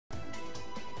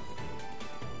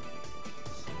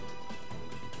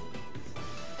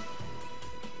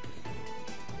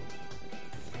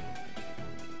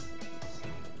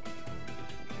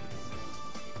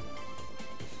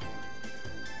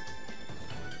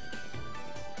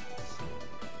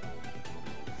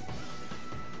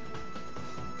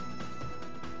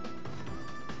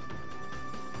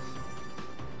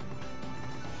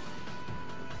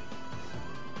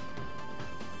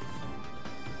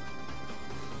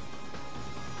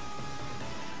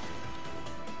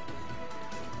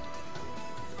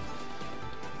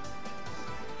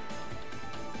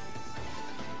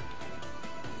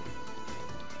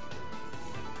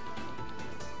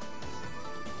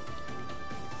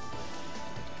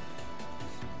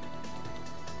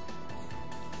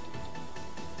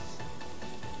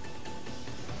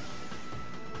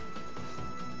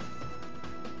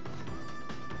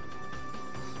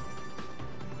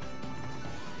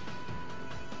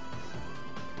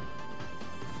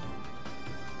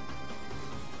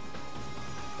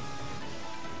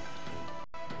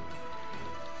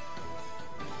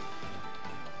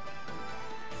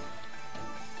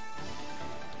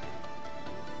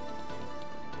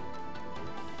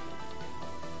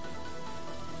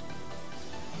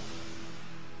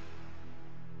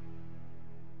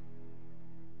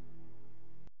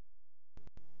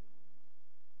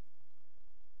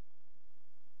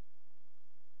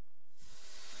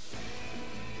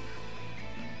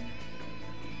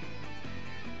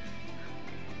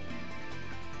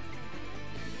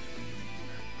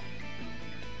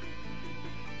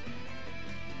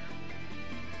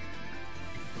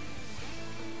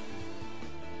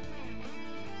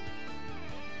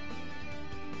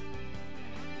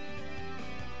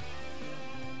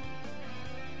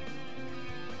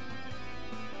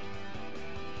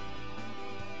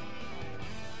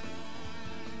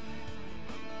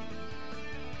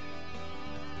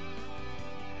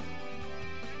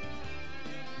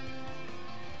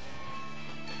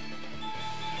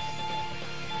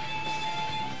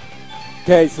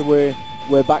Okay, so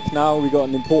we're back now. We got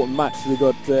an important match. We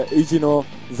got Ujino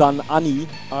Zanani.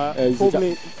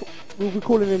 We'll be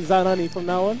calling him Zanani from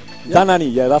now on. Yep.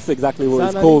 Zanani, yeah, that's exactly what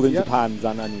it's called in Japan.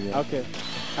 Zanani. Yeah. Okay.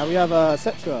 And we have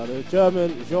Cetra, the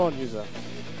German Jean user.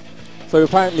 So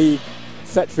apparently,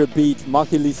 Cetra beat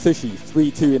Makili Sushi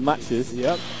 3-2 in matches.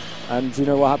 Yep. And do you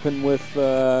know what happened with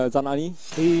Zanani?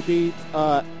 He beat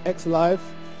X Live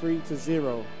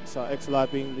 3-0. So X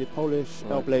Live being the Polish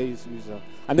Hellblaze user.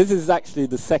 And this is actually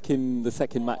the second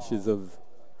matches of.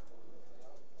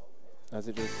 As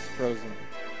it just frozen.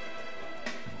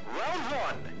 Round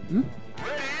one.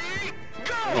 Ready,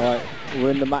 go! Alright, we're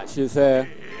in the matches here.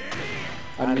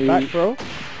 And back throw.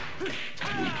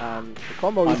 And the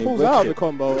combo, he falls out of the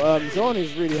combo. Jean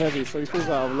is really heavy, so he falls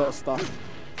out of a lot of stuff.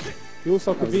 He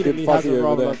also conveniently has a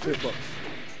rather large hitbox.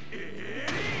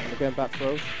 And again, back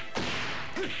throw.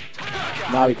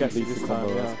 Now he gets this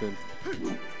combo, yeah. That's good.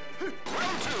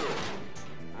 Round two.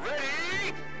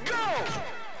 Ready, go!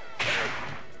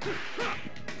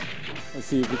 Let's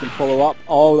see if we can follow up.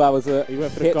 Oh, that was a He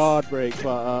went for the guard break,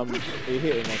 but he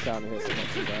hit him on counter hit, so not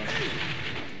too bad.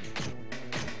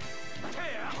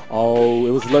 Oh,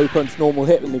 it was low punch normal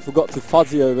hit, and he forgot to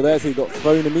fuzzy over there, so he got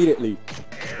thrown immediately.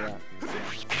 Yeah.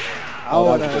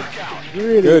 Oh, no.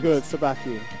 Really good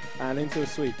Sabaki. And into a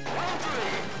sweep.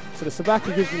 So the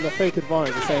Sabaki gives him the fake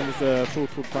advantage, the same as the full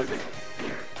punch.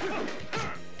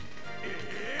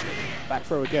 Back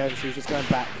throw again, so he's just going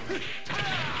back.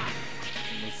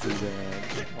 Let's see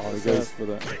there. Oh, he goes for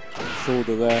the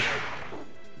shoulder there.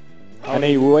 And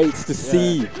he waits to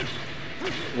see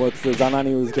what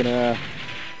Zanani was going to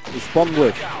respond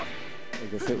with. He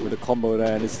gets hit with a combo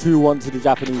there, and it's 2-1 to the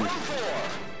Japanese.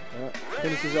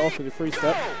 Finishes it off with a free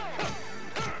step.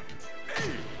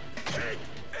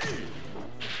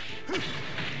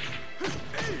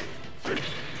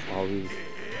 Oh,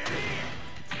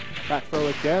 back throw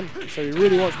again. So he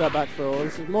really wants that back throw.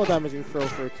 This is more damaging throw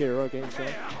for Akira against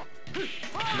him.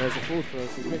 And there's a full throw,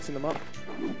 so he's mixing them up.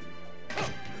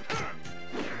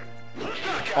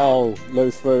 Oh,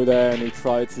 low throw there, and he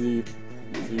tried to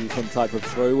do some type of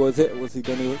throw, was it? Was he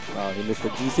going to? Oh, he missed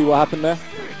it. Do you see what happened there?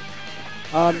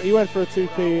 He went for a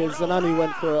 2P, and Zanani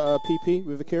went for a PP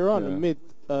with Akira, and the mid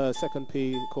second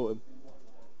P caught him.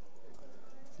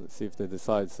 So let's see if they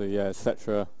decide. So yeah,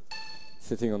 Cetra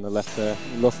sitting on the left there.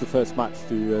 He lost the first match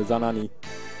to Zanani,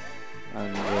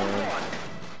 and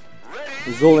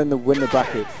he's all in the winner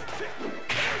bracket.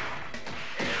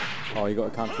 Oh, he got a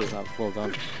counter. That's well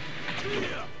done.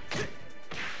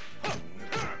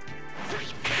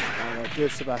 And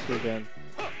good Sabaki again.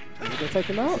 Is he going to take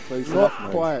him out?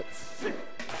 Not quite.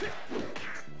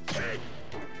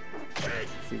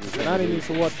 Zanani needs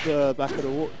to watch the back of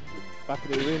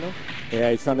the arena.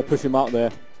 Yeah, he's trying to push him out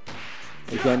there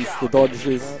against the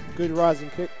dodges. Good rising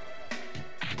kick.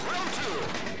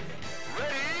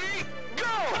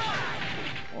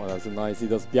 Oh, that was a nice. He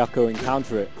does Byako and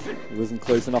counter it. He wasn't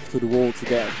close enough to the wall to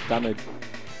get damage.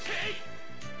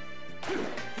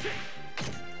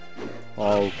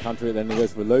 Oh, counter it, then he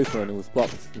goes for a low throw and it was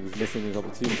blocked. He was missing his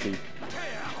opportunity.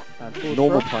 And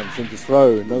normal punch into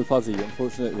throw, no fuzzy,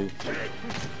 unfortunately.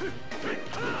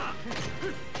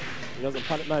 He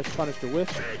doesn't manage to punish the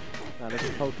whiff. And they're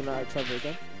just poking at each other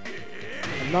again.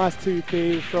 A nice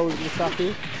 2P, throws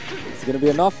Misaki. Is it going to be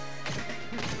enough?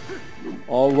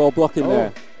 Oh, well blocking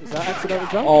there. Is that accidental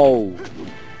jump? Oh.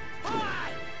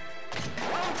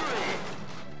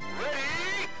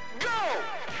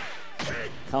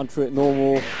 Counter it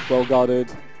normal, well guarded.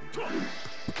 Let's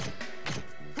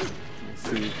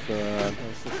see if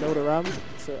it's the shoulder ram,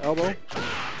 it's the elbow.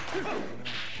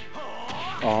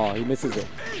 Oh, he misses it.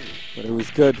 But it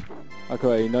was good.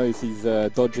 Okay, he knows he's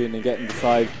dodging and getting the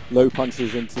side low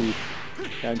punches into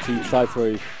guaranteed side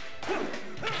throw.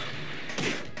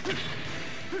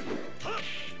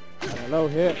 And a low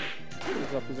hit.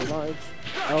 Gives up his advantage.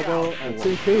 Elbow and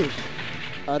 2P.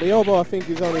 The elbow I think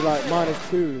is only like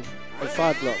 -2. A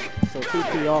side block, so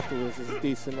 2P afterwards is a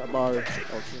decent bar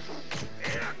option.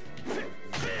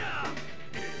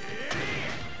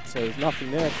 So there's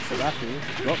nothing there for Sabaki,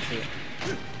 just blocks it.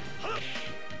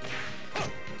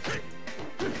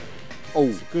 Oh,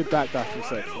 it's a good backdash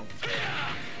reception.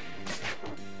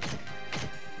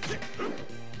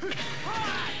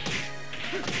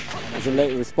 As a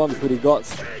late response, but he got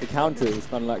the counter. It was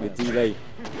kind of like a delay.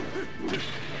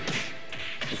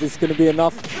 Is this going to be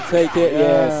enough to take it?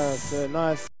 Yes. Yes.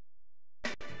 Nice.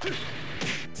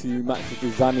 2 matches to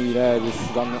Zani there. This is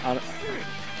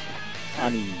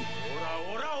Ani.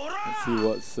 Let's see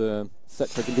what's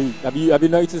Cetra can do. Have you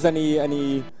noticed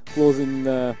any flaws in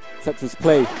Cetra's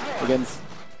play against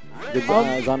with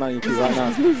Zanani right now.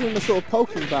 He's losing the sort of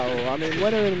poking battle. I mean,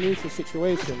 when they're in a neutral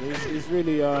situation, he's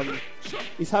really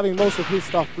he's having most of his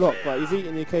stuff blocked, but he's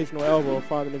eating the occasional elbow,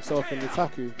 finding himself in the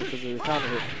taku because of the counter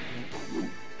hit.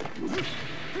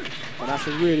 And that's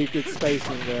a really good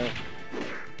spacing there.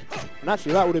 And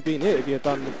actually, that would have been it if he had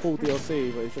done the full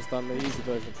DLC, but he's just done the easy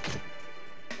version.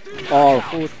 Oh,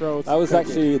 forward throw. That was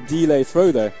actually a delay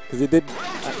throw there, because he did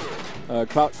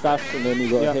crouch dash and then he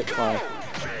got hit by.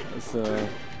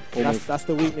 That's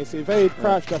the weakness. Evade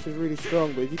crouch dash is really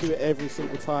strong, but if you do it every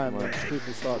single time, then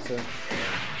people start to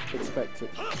expect it.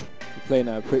 You're playing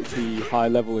at a pretty high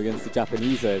level against the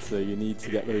Japanese there, so you need to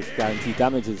get those guaranteed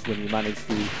damages when you manage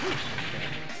to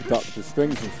duck the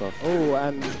strings and stuff. Oh,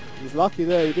 and he's lucky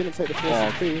there. He didn't take the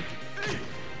force P.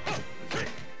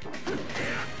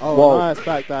 Oh, whoa. Nice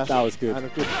backdash. That was good. And a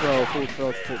good throw, full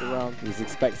throw to take the round. He was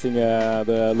expecting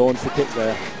the launcher kick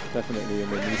there, definitely,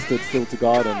 and then he stood still to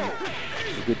guard, and it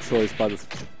was a good choice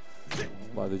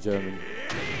by the German.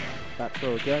 Back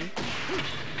throw again.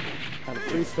 And a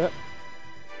free step.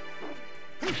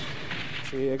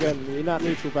 See, again, in that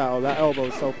neutral battle, that elbow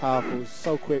is so powerful,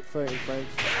 so quick, 13 frames.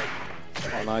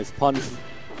 Oh, nice punch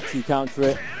to counter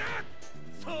it.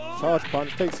 Charge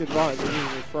punch, takes advantage of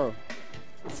using the throw.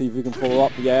 See if we can follow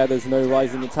up. Yeah, there's no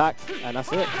rising attack. And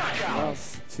that's it.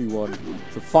 Nice. 2-1.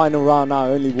 So final round now,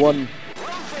 only one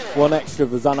extra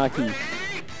for Zanaki.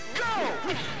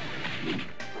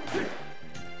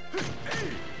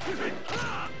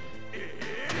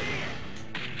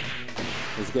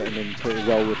 He's getting in pretty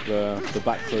well with the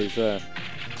back throws there.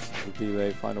 The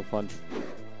delay, final punch.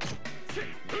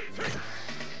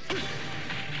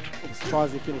 I'm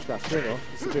surprised he finished that string off.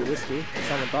 It's a bit risky.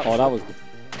 Oh, that was good.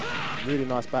 Really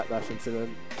nice backdash into the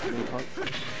knee punch.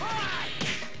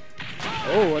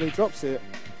 Oh, and he drops it.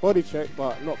 Body check,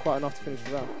 but not quite enough to finish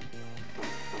the round.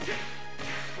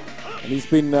 And he's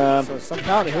been... so some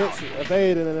counter hits,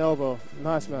 evade and an elbow.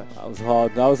 Nice match. That was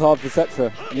hard. That was hard for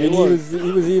Setra. I mean,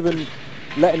 he was even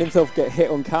letting himself get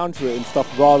hit on counter it and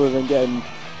stuff rather than getting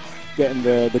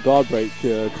the guard break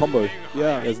combo.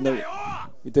 Yeah. There's no...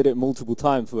 He did it multiple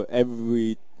times, but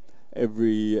every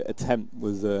attempt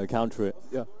was counter it.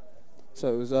 Yeah.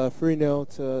 So it was 3-0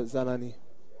 to Zanani,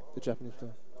 the Japanese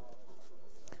player.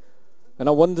 And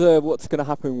I wonder what's going to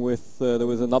happen with. There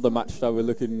was another match that we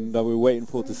were waiting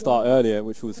for to start earlier,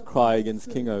 which was Cry against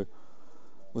Kingo.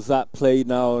 Was that played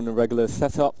now in a regular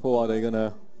setup, or are they going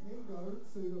to?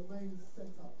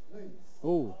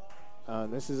 Oh,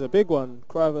 and this is a big one.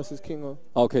 Cry versus Kingo.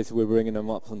 Okay, so we're bringing them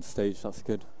up on stage. That's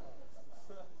good.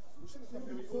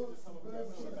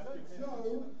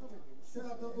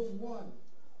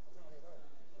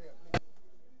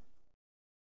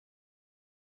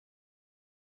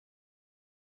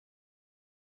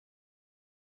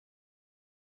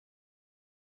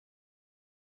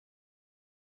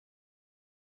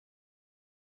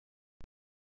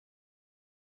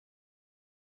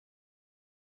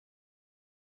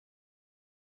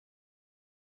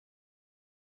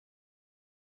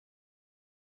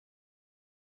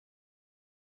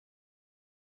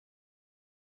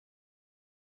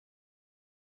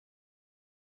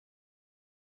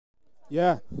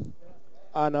 Yeah,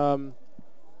 and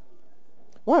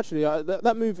well, actually,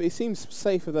 that move, it seems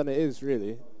safer than it is,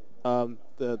 really.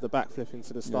 The backflip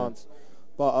into the stance,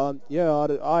 but yeah,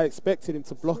 I expected him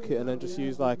to block it and then just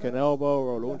use like an elbow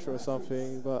or a launcher or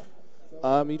something, but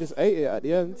he just ate it at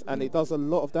the end, and it does a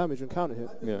lot of damage on counter hit.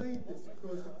 Yeah.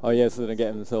 Oh yeah, so they're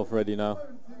getting themselves ready now.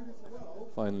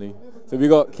 Finally. So we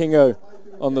got Kingo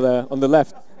on the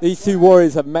left. These two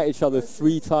warriors have met each other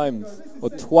 3 times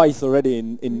or twice already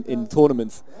in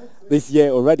tournaments this year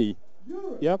already.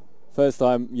 Yep. First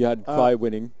time you had Cry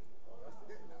winning.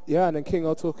 Yeah, and then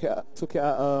Kingo took it at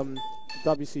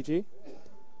WCG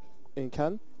in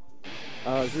Cannes. It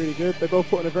was really good. They both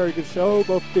put on a very good show.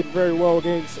 Both did very well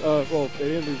against. Well, they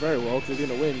didn't do very well because they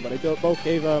didn't win, but they both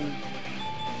gave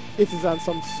Itazan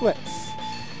some sweats.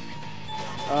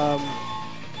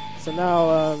 So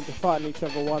now they're fighting each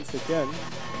other once again.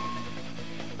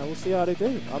 And we'll see how they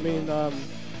do. I mean,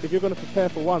 if you're going to prepare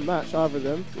for one match, either of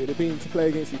them, it would be to play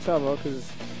against each other,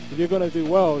 because if you're going to do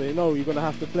well, they know you're going to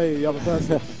have to play the other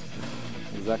person.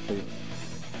 Exactly.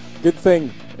 Good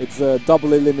thing it's a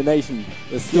double elimination.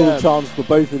 There's still a chance for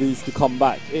both of these to come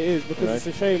back. It is, because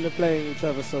it's a shame they're playing each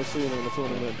other so soon in the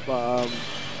tournament. But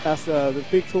that's the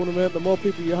big tournament. The more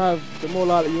people you have, the more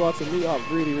likely you are to meet up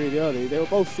really, really early. They were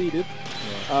both seeded,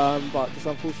 but just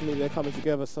unfortunately they're coming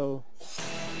together so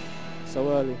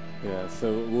early. Yeah,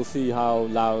 so we'll see how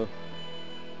Lau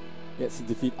gets to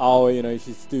defeat Aoi. You know,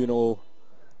 she's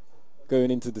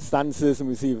going into the stances, and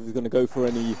we'll see if he's going to go for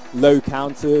any low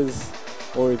counters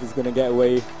or if he's going to get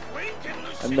away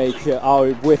and make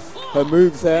Aoi whiff her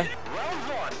moves there.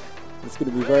 It's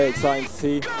going to be very exciting to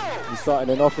see. He's starting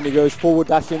it off and he goes forward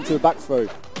dash into a back throw.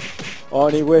 Oh,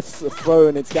 and he whiffs a throw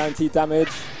and it's guaranteed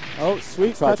damage. Oh,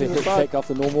 sweet. Try to hit check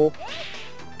after normal.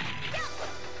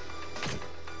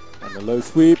 And a low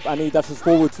sweep, and he dashes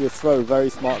forward to a throw. Very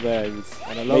smart there. He was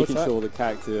making sure the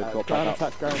character got back up.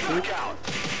 Attack guaranteed.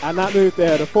 And that move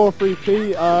there, the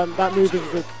 4-3P, that move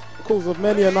is the cause of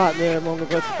many a nightmare among the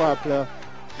Virtua 5 player.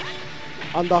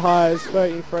 Under highs,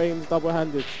 13 frames,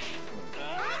 double-handed.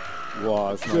 Wow,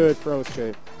 that's good nice. throw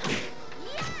escape.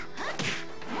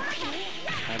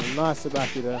 And a nice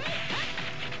Sabaki there.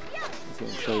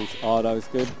 Oh, that was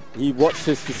good. He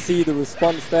watches to see the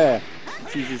response there. He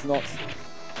chooses not.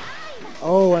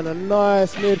 Oh, and a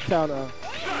nice mid counter.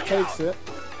 Takes it.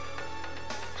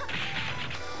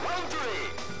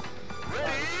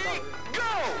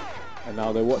 And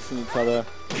now they're watching each other.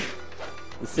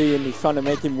 We're seeing he's trying to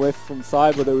make him whiff from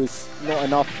side, but there was not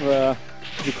enough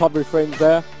recovery frames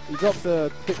there. He drops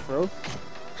the hit throw.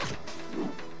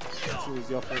 Choose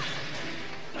the offense.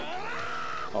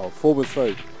 Oh, forward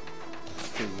throw.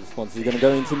 Response. He's going to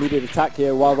go into immediate attack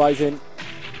here while rising.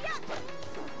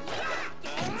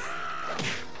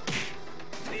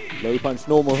 Low punch,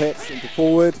 normal hits into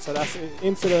forward. So that's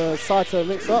into the side to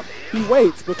mix up. He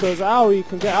waits because Aoi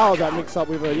can get out of that mix up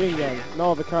with a yin yang.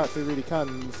 No other character really can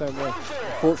in the same way.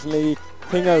 Unfortunately,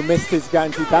 Kingo missed his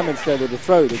guaranteed damage there with the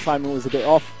throw. The timing was a bit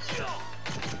off.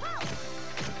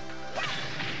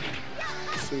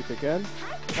 Sweep again.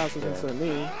 Cancels into a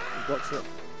knee. He blocks it.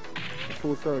 A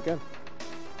forward throw again.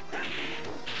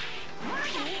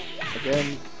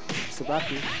 Again,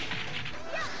 Sabaki.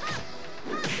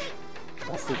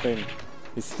 That's the thing.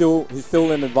 He's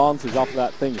still in advantage after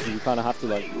that thing, so you kind of have to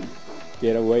like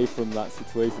get away from that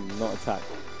situation and not attack.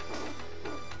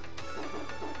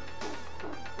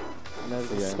 And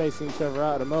they're spacing each other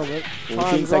out at the moment.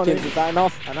 14 seconds, is that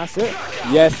enough? And that's it.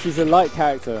 Yes, she's a light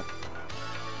character.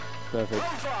 Perfect.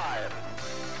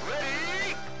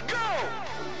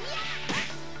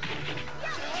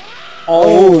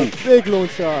 Oh, big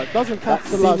launcher. Doesn't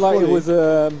capitalize. That seemed like it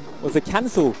was a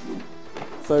cancel.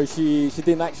 So she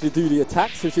didn't actually do the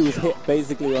attack, so she was hit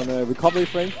basically on a recovery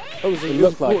frame. It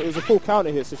was a full counter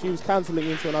hit, so she was cancelling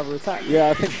into another attack. Yeah,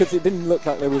 I think because it didn't look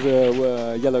like there was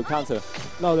a yellow counter.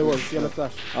 No, there was yellow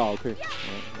flash. Oh, okay.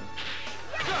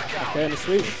 Okay, and the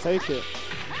sweep, take it.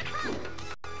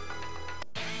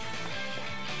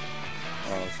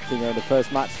 Oh, it's Kingo in the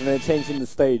first match, and they're changing the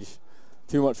stage.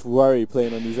 Too much worry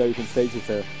playing on these open stages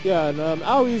here. Yeah, and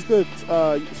Aoi is good.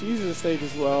 She uses the stage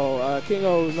as well.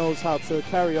 Kingo knows how to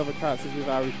carry other characters with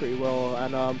Aoi pretty well,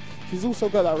 and she's also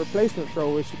got that replacement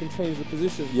throw where she can change the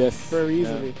position very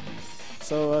easily. Yeah.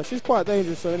 So she's quite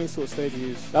dangerous on any sort of stage you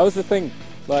use. That was the thing.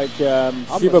 Like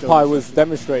Shiba Pai was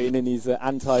demonstrating in his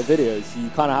anti-videos, you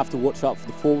kind of have to watch out for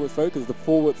the forward throw because the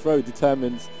forward throw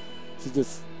determines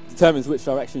which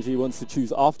direction she wants to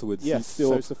choose afterwards. Yes,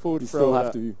 so it's the forward throw. You still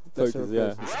have to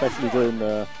focus, especially during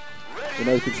the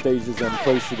open stages and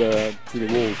close to the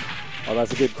walls. Oh,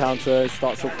 that's a good counter. It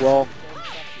starts off well.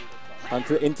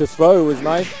 Counter into throw was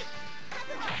nice.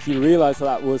 She realised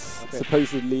that was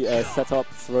supposedly a set-up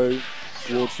throw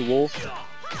towards the wall.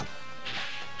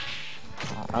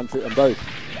 Counter it on both.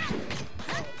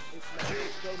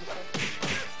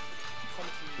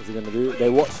 What's he going to do?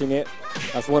 They're watching it.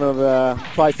 That's one of the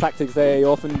prize tactics they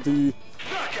often do.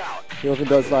 He often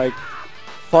does like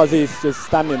fuzzies just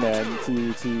standing there and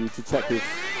to check if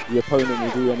the opponent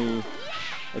will do any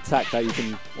attack that you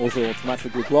can also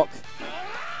automatically block.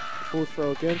 Full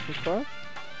throw again from Fry.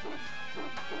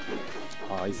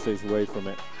 Oh, he stays away from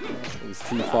it. It was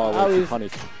too far away to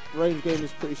punish. Range game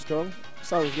is pretty strong.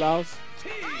 So is Lao's.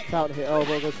 Counter hit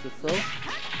elbow, goes for the throw.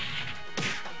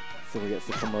 So he gets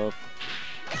to come up.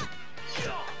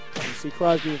 You see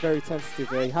Cry's being very tentative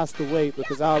there. He has to wait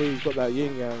because Aoi's got that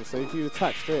yin yang. So if you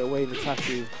attack straight away and attack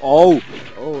you. Oh,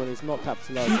 and he's not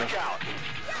capitalizing.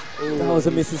 That was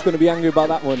a miss. He's going to be angry about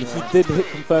that one. Yeah. He did hit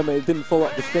confirm it. It didn't follow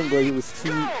up the string, but he was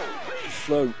too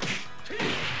slow.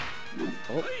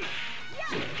 Oh.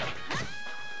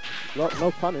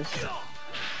 No punish.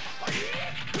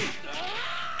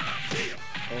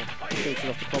 Finishing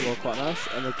off the combo quite nice.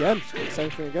 And again, same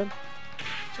thing again.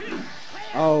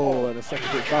 Oh, and a second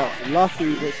hit bounce.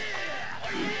 Lucky, but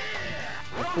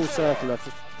a full circle left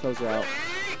to close it out.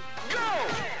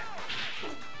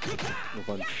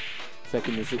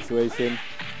 Checking the situation.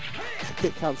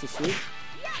 Kick counter sweep.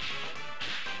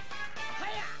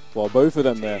 Well, both of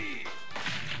them there.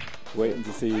 Waiting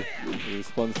to see the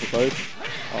response to both.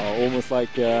 Almost like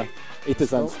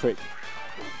Itazan's trick.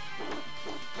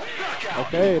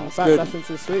 Okay, and backdash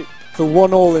into the sweep. So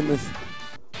 1-1 in this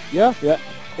Yeah? Yeah.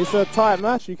 It's a tight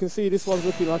match. You can see this one's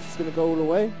looking like it's going to go all the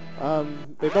way.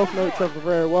 They both know each other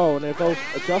very well, and they're both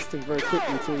adjusting very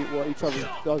quickly to what each other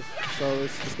does. So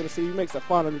it's going to see who makes that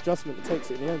final adjustment and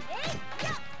takes it in the end.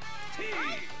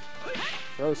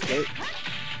 Throw straight.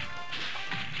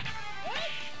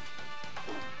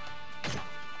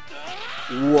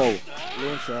 Whoa.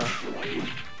 Launcher.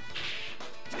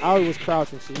 Aoi was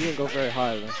crouching, so he didn't go very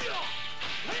high then.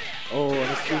 Oh,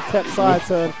 and he kept side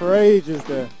turn for ages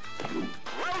there.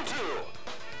 Round 2.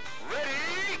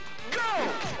 Ready, go!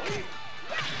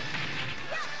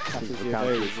 Catches the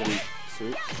evade.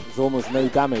 Sweet. There's almost no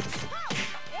damage.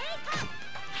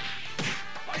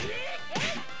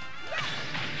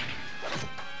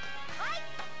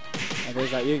 And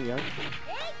there's that yin yang.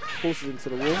 Forces him to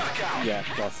the wall. Yeah,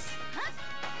 plus.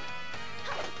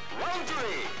 Round 3.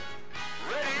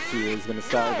 See what he's going to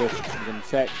start with. He's going to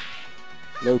check.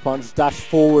 Low punch, dash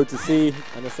forward to see.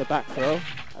 And it's a back throw.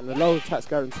 And the low attack's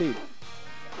guaranteed.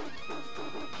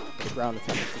 The ground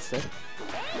attack, I should say.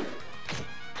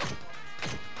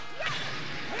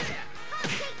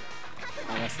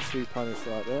 And that's the sweet punish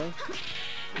right there.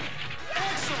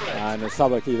 And a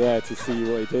Sabaki there to see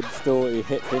what he did. Still, he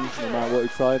hit him no matter what he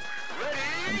tried.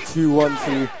 And 2-1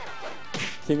 to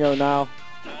Kingo now.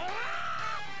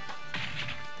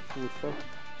 Forward throw.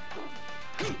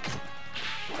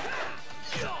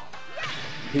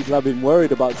 People have been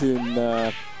worried about doing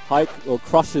hike or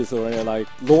crushes or like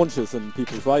launches on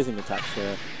people's rising attacks.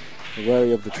 They're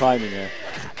wary of the timing there.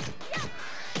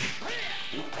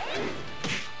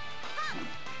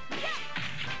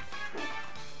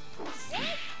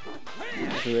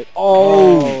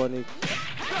 Oh, and he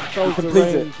controls the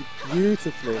completes range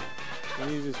beautifully.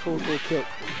 He uses full kick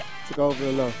to go over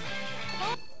the low.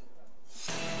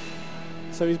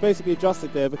 So he's basically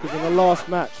adjusted there because in the last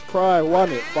match, Cry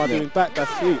won it by doing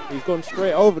backdash sweep. He's gone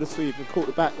straight over the sweep and caught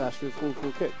the backdash with full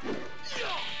kick.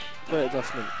 Great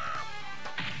adjustment.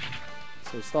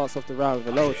 So he starts off the round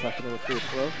with a low attack and then a full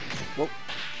throw. Whoa.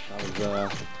 That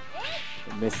was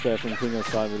a miss there from Kingo's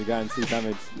side with a guaranteed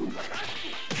damage.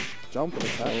 Jumping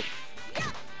attack.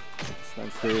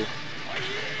 Stand still.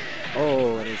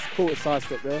 Oh, and he's caught a side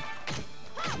step there.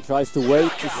 He tries to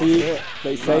wait to see.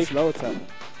 Play safe. Nice low attack.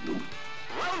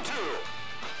 Round 2.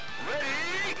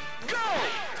 Ready, go!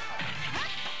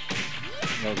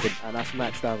 No good. And that's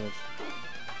max damage.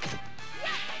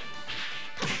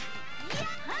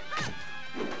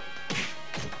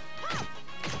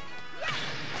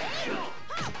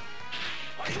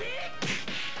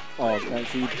 Oh, can't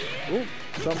see. Oh,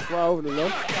 jumps right over the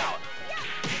low.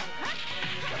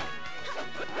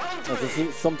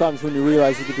 Sometimes when you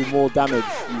realize you can do more damage,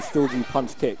 you still do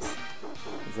punch kicks.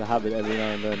 It's a habit every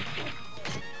now and then.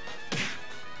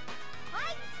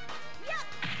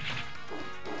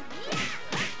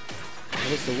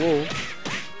 Hits the wall.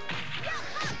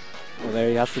 Well, there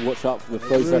he has to watch out for the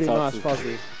throw really setup. nice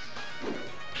fuzzy.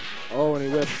 Oh, and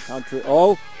he whips. Counter it.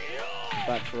 Oh!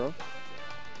 Back throw.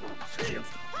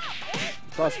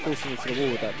 Tries to force him into the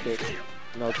wall with that kick.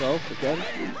 No go again.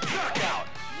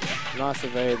 Nice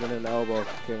evade and then the elbow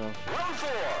for Kingo. Round 4.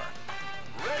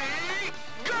 Ready,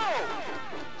 go!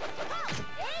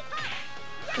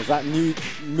 There's that new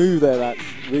move there that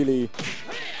really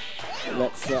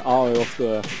lets Aoi off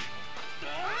the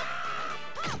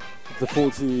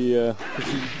 40.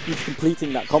 Because he keeps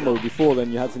completing that combo before,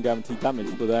 then you had some guaranteed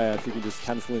damage, but there if you can just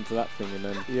cancel into that thing and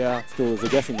then still as a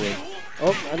guessing game.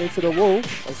 Oh, and into the wall.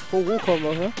 That's a full wall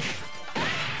combo here.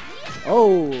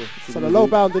 Oh, so the low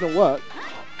bound didn't work.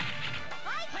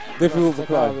 Difficult for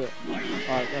Cry.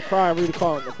 Alright, now Cry really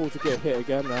can't afford to get hit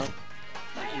again now.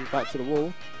 He's back to the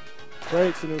wall.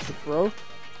 Breaks and into throw.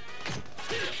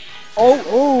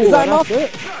 Oh, is that enough?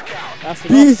 That's it. That's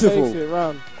beautiful. Enough. Takes it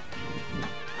round.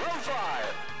 Round 5.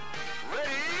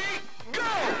 Ready, go!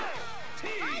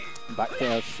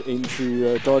 Backdash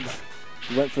into dodge.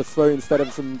 He went for a throw instead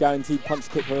of some guaranteed punch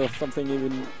kick or something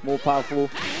even more powerful.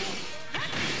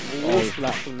 Wall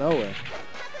splat from nowhere.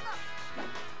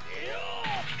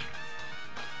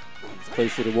 It's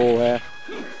close to the wall here.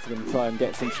 He's going to try and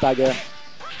get some stagger.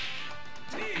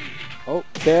 Oh,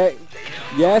 there.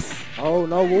 Yes. Oh,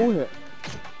 no wall hit.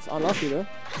 It's unlucky there.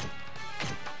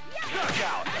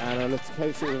 And let's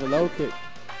case it with a low kick.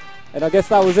 And I guess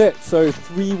that was it. So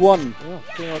 3-1. Yeah,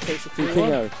 Kingo takes it 3-1.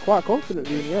 Kingo. Quite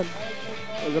confidently in the end.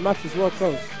 The match was well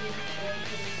close.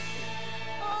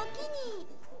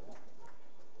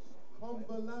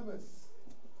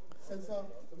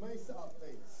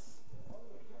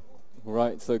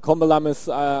 Right, so Combo Lamus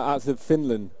out of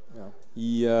Finland. Yeah.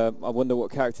 He, I wonder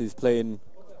what character he's playing.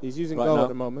 He's using right Go now at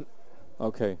the moment.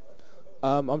 Okay.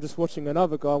 I'm just watching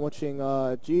another guy. I'm watching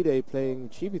G-Day playing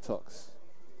Chibitox.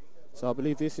 So I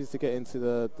believe this is to get into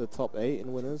the top 8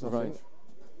 in winners, I think.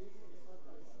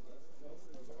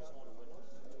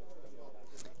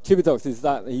 Chibitox, is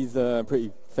that he's a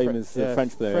pretty famous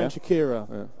French player, French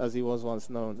Akira, as he was once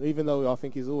known, even though I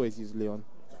think he's always used Leon.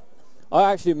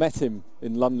 I actually met him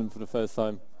in London for the first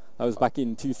time. That was back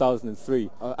in 2003.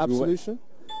 Absolution?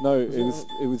 No,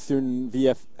 it was during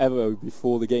VF Evo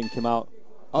before the game came out.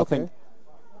 Okay. I think.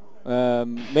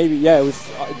 Maybe, yeah, it was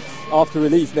after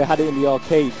release. They had it in the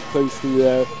arcade close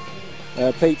to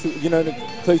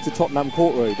close to Tottenham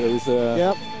Court Road. There was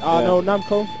no,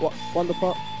 Namco, Wonder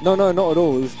Park. No, not at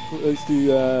all. It was close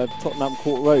to Tottenham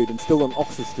Court Road and still on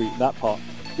Oxford Street, that part.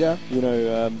 Yeah. You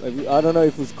know, I don't know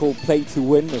if it was called Play to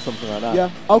Win or something like that.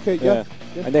 Yeah. Okay. Yeah.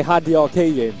 And they had the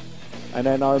arcade game, and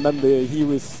then I remember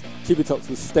Chibitox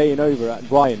was staying over at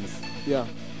Brian's. Yeah.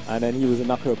 And then he was a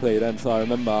knuckle player then, so I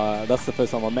remember that's the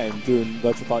first time I met him doing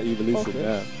Virtua Fighter Evolution. Okay.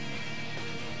 Yeah.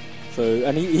 So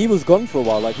and he was gone for a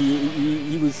while. Like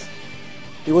he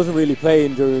wasn't really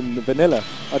playing during the vanilla.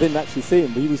 I didn't actually see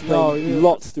him, but he was playing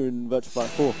lots during Virtua Fighter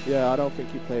 4. Yeah, I don't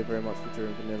think he played very much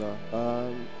during vanilla.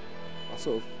 I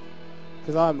sort of,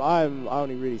 because I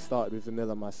only really started with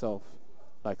vanilla myself,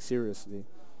 like seriously.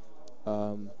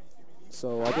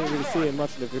 So I didn't really see him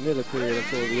much in the vanilla period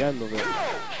until the end of it.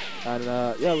 And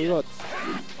we got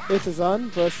Itazan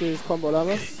versus Combo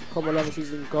Lamas. Combo Lamas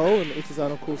using Go, and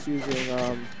Itazan of course using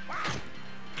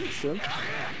Shun.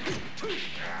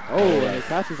 And he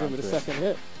catches him with the second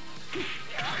hit.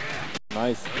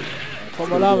 Nice.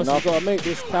 Combo Lamas has got to make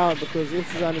this count because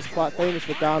Itazan is quite famous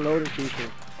for downloading people,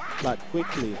 like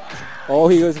quickly. Oh,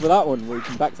 he goes for that one where you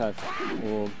can backstab.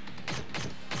 Or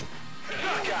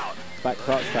back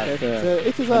crotch tap. So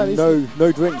Itazan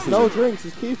no drinks. No drinks.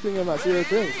 He's keeping him at 0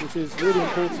 drinks, which is really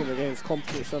important against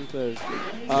competent Shun players.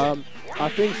 I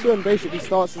think Shun basically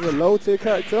starts as a low tier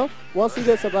character. Once he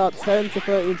gets about 10 to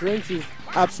 13 drinks, he's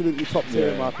absolutely top tier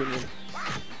in my opinion.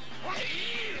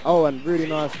 Oh, and really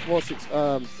nice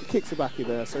 4-6 kicks a backy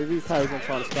there. So if he carries on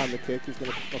trying to spam the kick, he's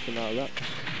going to knock him out of that.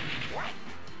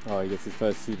 Oh, he gets his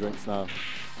first 2 drinks now.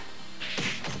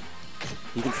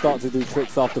 You can start to do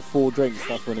tricks after 4 drinks.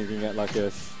 That's when you can get like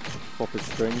a proper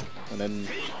string, and then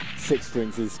 6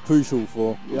 drinks is crucial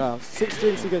for. Yeah, 6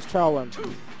 drinks he gets Chow one.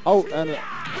 Oh, and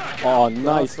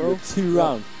nice for 2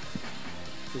 rounds.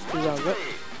 Just 2 rounds up.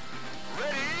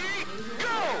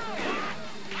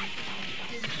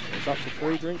 It's up to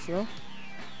 3 drinks now.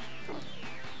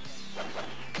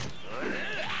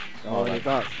 Oh, and he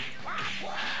got.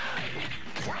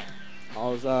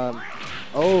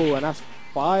 And that's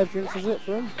 5 drinks, is it,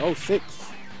 for him? Oh, 6.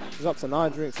 He's up to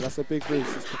 9 drinks, so that's a big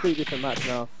boost. It's a completely different match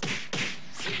now.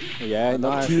 Yeah,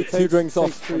 nice. 2 drinks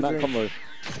off on that combo.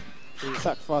 So he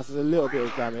sacrifices a little bit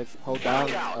of damage. Hold down.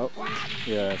 Oh.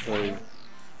 Yeah, so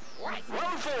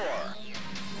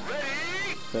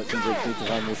 13 drinks need to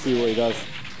run. We'll see what he does.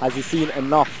 Has he seen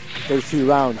enough those 2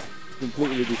 rounds to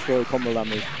completely destroy Combo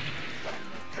Lamu?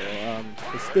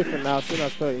 It's different now. Shun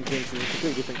has 13 drinks. He's a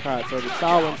completely different character. The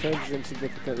Chow one changes him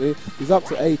significantly. He's up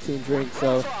to 18 drinks,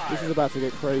 so this is about to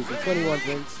get crazy. 21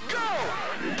 drinks.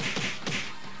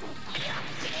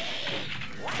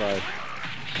 So,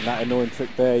 and that annoying trick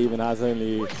there even has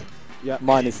only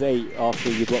 -8 after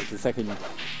you block the second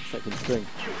string.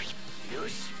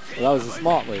 Well, that was a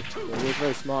smart move. It was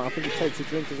very smart. I think he takes a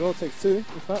drink as well. Takes 2, in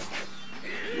fact.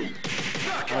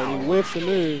 And he whiffs the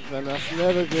move, and that's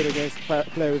never good against a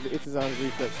player with Itazan's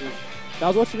reflexes. Now, I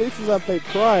was watching Itazan play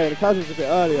Cry, and the casuals a bit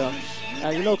earlier,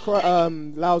 and you know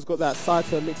Lau's got that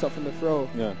Saito mix up from the throw.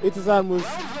 Yeah. Itazan was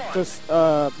just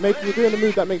doing a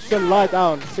move that makes Shun lie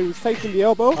down. So he was taking the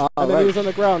elbow, and then he was on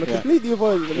the ground, and completely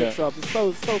avoided the mix up. It's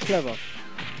so clever.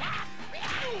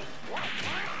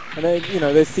 And then, you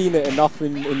know, they've seen it enough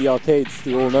in the arcades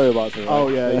to all know about it. Right? Oh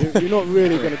yeah, you're not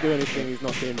really going to do anything he's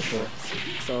not seen before.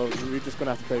 So you're just going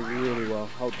to have to play really well.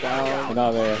 Hold down.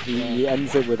 Now there, he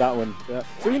ends it with that one. Yeah.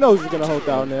 So he knows he's going to hold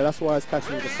down there. That's why he's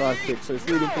catching with the side kick. So it's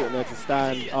really important there to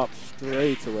stand up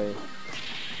straight away.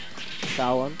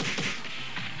 Chow one.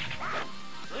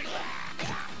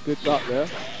 Good duck there.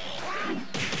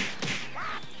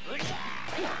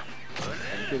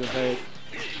 And good evade.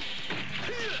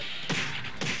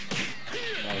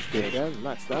 That was good again.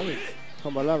 Max damage.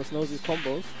 Combo Lamas knows his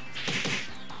combos.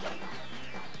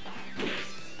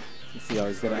 Let's see how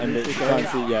he's going to end it.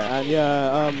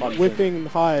 And whipping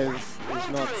highs is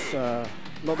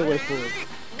not the way forward.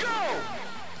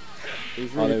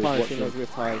 He's really punishing those whip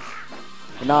highs.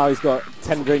 And now he's got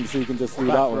 10 drinks, so he can just do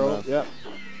that one now. Yep.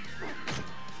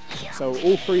 So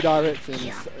all 3 directions,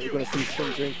 you're going to see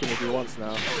Shun drinking if he wants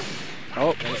now.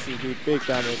 Oh, and see big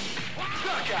damage.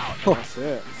 Knockout. That's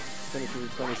it. Finishing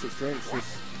with 26 drinks.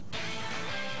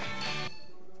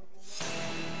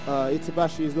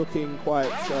 Itabashi is looking quite,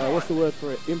 what's the word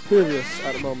for it? Imperious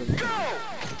at the moment.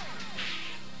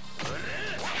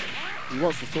 He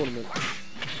wants the tournament.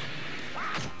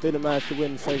 Didn't manage to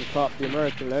win Sega Cup, the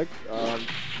American leg.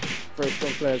 Very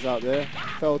strong players out there.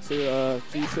 Fell to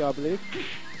GT, I believe.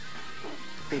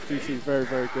 Of course, GT is very,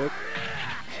 very good.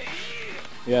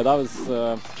 Yeah, that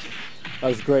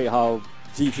was great how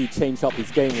GT changed up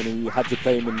his game when he had to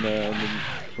play him in the,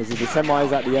 was it the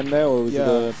semis at the end there, or was it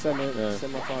the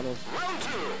semi-finals?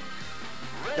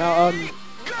 Now,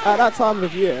 at that time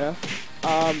of year,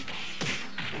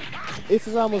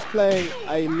 Itazan was playing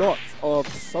a lot of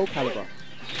Soul Calibur,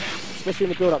 especially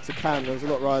in the build-up to Cannes. There was a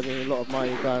lot rising, a lot of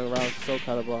money going around Soul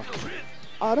Calibur.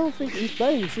 I don't think he's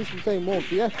playing. He seems to be playing more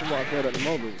VF from what I've heard at the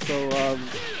moment. So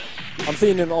I'm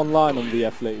seeing him online on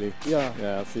VF lately. Yeah.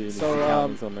 Yeah, I've seen his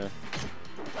on there.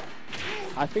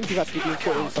 I think he's actually been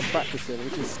putting some practice in,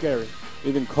 which is scary.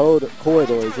 Even Corridor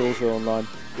is also online,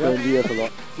 playing VF a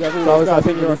lot. Yeah, so I was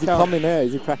thinking, is he coming here?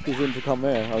 Is he practicing to come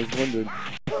here? I was wondering.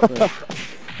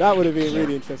 That would have been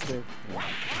really interesting. Yeah.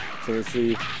 So we'll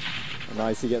see.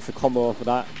 Nice, he gets a combo off of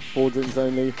that. 4 drinks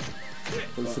only.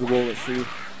 Goes to the wall, let's see.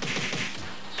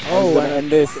 Oh, and end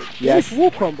this. Yes.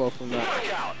 Wall combo from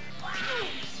that.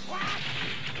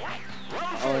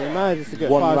 Oh, he manages to get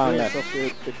 5 drinks off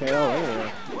the KO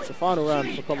anyway. It's a final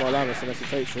round for Combo Lamas unless he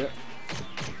takes it.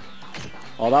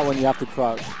 Oh, that one you have to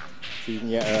crouch so you can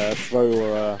get a throw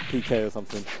or a PK or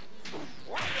something.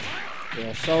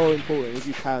 Yeah, so important if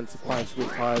you can to punch with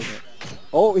highs.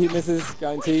 Oh, he misses,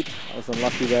 guaranteed. I was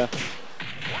unlucky there.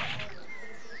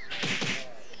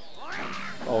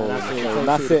 Oh,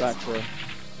 that's it.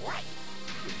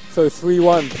 So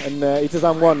 3-1, and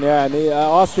Itazan won, yeah. And he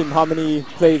asked him how many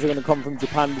players are going to come from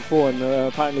Japan before, and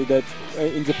apparently that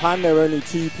in Japan there are only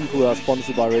 2 people who are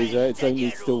sponsored by Razer. It's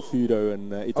only still Fudo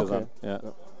and Itazan. Okay. Yeah.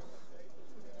 Yep.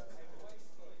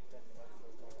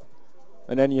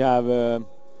 And then you have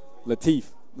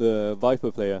Latif, the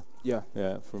Viper player. Yeah.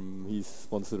 Yeah, he's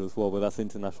sponsored as well, but that's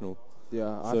international.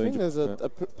 Yeah, so I think there's a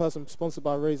person sponsored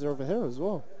by Razer over here as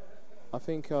well. I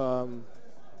think, who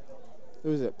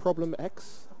is it? Problem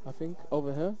X, I think,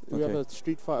 over here. Okay. We have a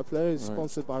Street Fighter player who's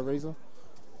sponsored by Razer.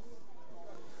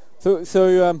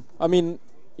 So I mean,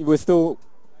 we're still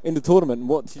in the tournament.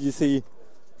 What did you see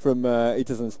from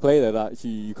Itazan's play there that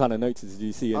you kind of noticed? Did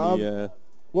you see any...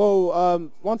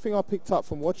 Well, one thing I picked up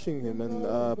from watching him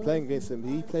and playing against him,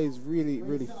 he plays really,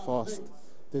 really fast.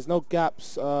 There's no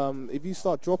gaps. If you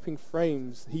start dropping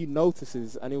frames, he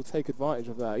notices and he'll take advantage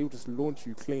of that. He'll just launch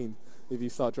you clean if you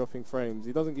start dropping frames.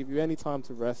 He doesn't give you any time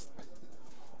to rest.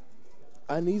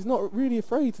 And he's not really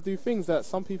afraid to do things that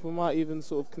some people might even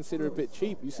sort of consider a bit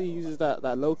cheap. You see he uses that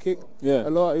low kick a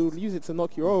lot. He'll use it to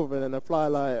knock you over and then apply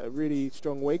like a really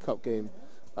strong wake-up game.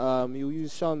 He'll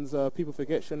use Shun's People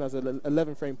Forget Shun as an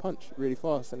 11-frame punch really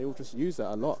fast, and he'll just use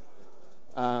that a lot.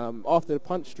 After the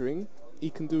punch string, he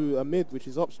can do a mid, which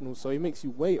is optional, so he makes you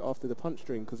wait after the punch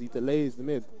string because he delays the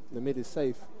mid. The mid is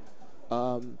safe.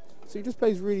 So he just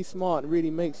plays really smart and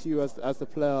really makes you, as the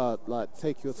player, like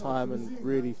take your time and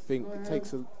really think. It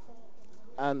takes a,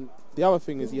 and the other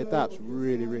thing is he adapts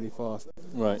really, really fast.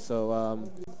 Right. So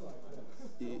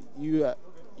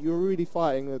you're really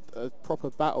fighting a proper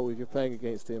battle if you're playing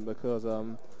against him because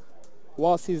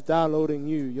whilst he's downloading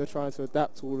you, you're trying to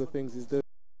adapt to all the things he's doing.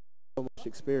 So much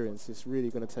experience, it's really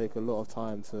going to take a lot of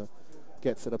time to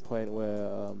get to the point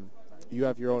where you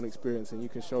have your own experience and you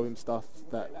can show him stuff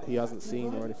that he hasn't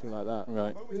seen or anything like that.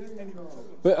 Right.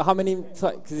 But how many,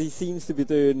 because he seems to be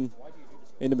doing,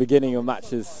 in the beginning of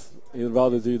matches, he'd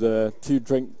rather do the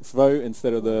 2-drink throw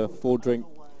instead of the 4-drink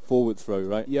forward throw,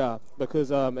 right? Yeah,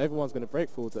 because everyone's going to break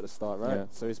forwards at the start, right? Yeah.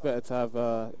 So it's better to have,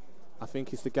 I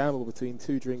think it's the gamble between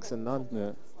 2 drinks and none.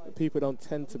 Yeah. People don't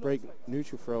tend to break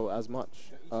neutral throw as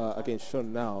much against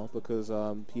Shun now because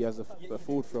he has a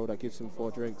forward throw that gives him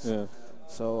 4 drinks. Yeah.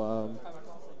 So,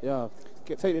 yeah,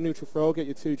 take the neutral throw, get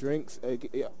your 2 drinks.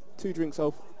 2 drinks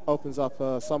opens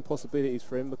up some possibilities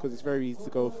for him because it's very easy to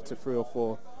go to 3 or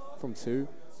 4 from 2.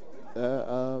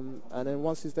 And then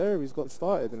once he's there, he's gotten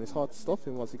started, and it's hard to stop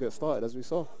him once he gets started, as we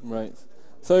saw. Right.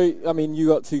 So, I mean, you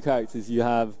got 2 characters. You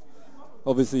have,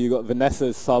 obviously, you got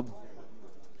Vanessa's sub.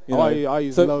 You know, I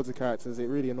use loads of characters. It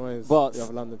really annoys the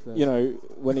other London players. You know,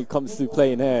 when it comes to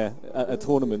playing here at a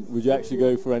tournament, would you actually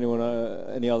go for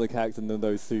any other character than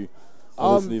those 2?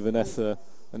 Obviously, Vanessa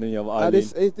And then you have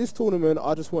Eileen. This tournament,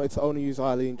 I just wanted to only use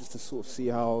Eileen just to sort of see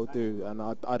how I'll do, and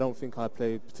I don't think I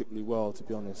played particularly well, to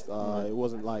be honest. It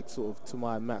wasn't like sort of to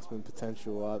my maximum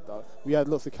potential. We had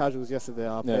lots of casuals yesterday.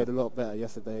 I played a lot better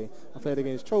yesterday. I played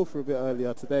against Trophy a bit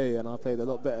earlier today, and I played a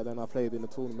lot better than I played in the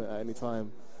tournament at any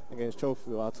time against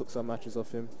Trophy. I took some matches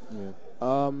off him.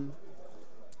 Yeah.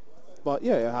 But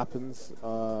yeah, it happens.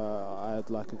 I had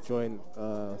like a joint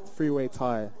three-way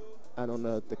tie. And on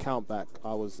the countback,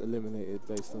 I was eliminated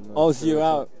based on. Oh, so you're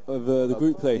out of the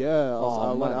group play? Yeah,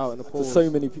 I went out in the pools. So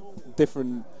many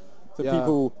different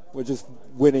people were just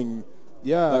winning.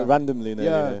 Like randomly.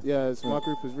 Yeah. So my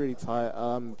group was really tight.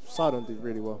 Sidon did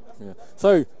really well. Yeah.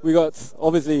 So we got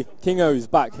obviously Kingo's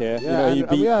back here. Yeah, he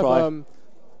beat we have, Cry.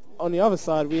 on the other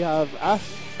side we have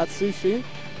Ash at Sushi.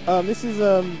 This is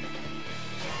a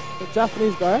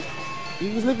Japanese guy.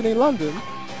 He was living in London.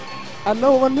 And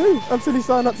no one knew until he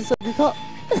signed up to Sega Cup.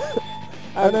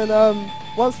 And then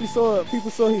once people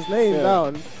saw his name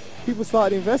down, people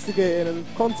started investigating and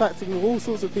contacting all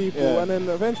sorts of people. And then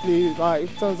eventually, like,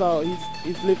 it turns out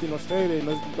he's lived in Australia and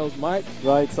knows Mike.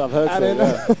 Right, so I've heard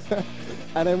so.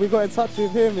 And then we got in touch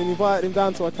with him and invited him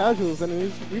down to our casuals, and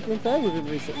we've been playing with him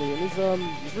recently. And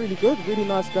he's really good, really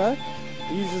nice guy.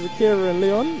 He uses Akira and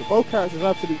Leon. Both characters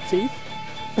have absolute teeth,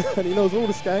 and he knows all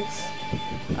the skanks.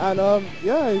 And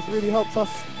he's really helped us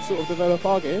sort of develop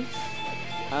our games.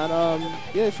 And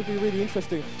it should be really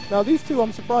interesting. Now these two,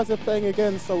 I'm surprised they're playing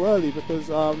again so early, because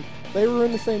they were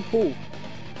in the same pool,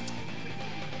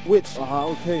 which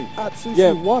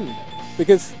Atsushi won.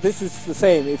 Because this is the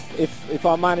same. If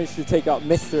I manage to take out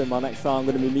Mr. in my next round,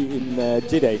 I'm going to be meeting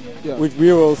Jide, which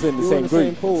we were also in the same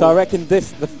group. So I reckon the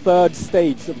third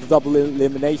stage of the double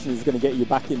elimination is going to get you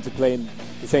back into playing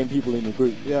the same people in the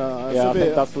group. I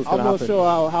think that's what's going to happen. I'm not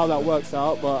sure how that works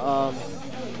out, but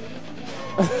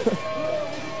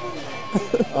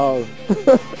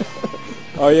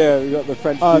oh yeah, we got the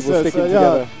French people sticking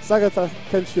together. Sagata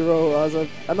Kenshiro is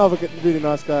another really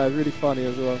nice guy, really funny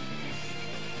as well.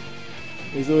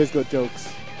 He's always got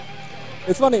jokes.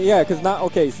 It's funny, because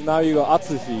now you got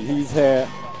Atsushi. He's here.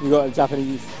 You got a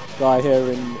Japanese guy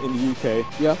here in the UK.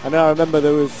 Yeah. And then I remember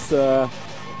there was a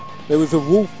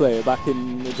Wolf player back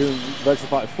during Virtua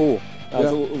Fighter 4.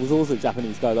 It was also a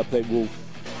Japanese guy that played Wolf.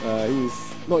 He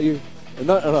was not you.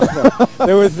 No.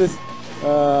 There was this.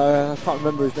 I can't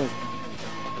remember his name.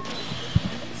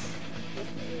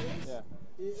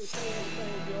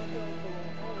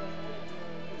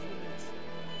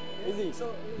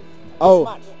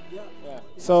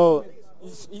 So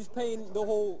he's paying the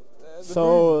whole.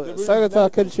 Sagata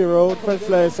Kenshiro, French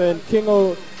player, saying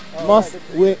Kingo must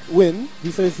win. He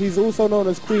says he's also known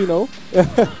as Quino.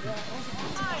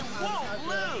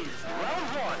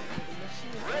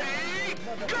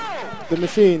 The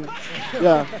machine.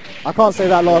 Yeah, I can't say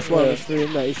that last one on the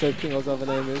stream that he said Kingo's other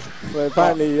name is. But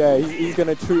apparently, he's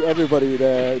going to treat everybody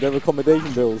their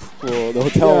accommodation bills for the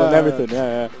hotel and everything.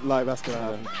 Like that's going to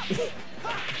happen.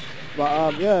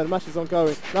 But the match is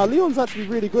ongoing. Now Leon's actually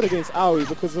really good against Aoi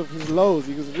because of his lows.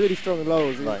 He was really strong in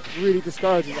lows. He really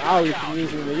discourages Aoi from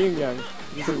using the yin yang.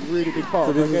 It's a really big part.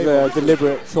 So this is a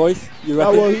deliberate choice, you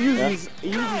reckon? Well, he uses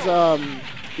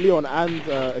Leon and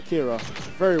Akira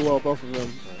very well, both of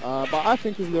them. But I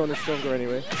think his Leon is stronger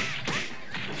anyway.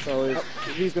 So if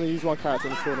he's going to use one character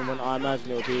in the tournament, I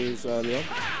imagine it will be his Leon.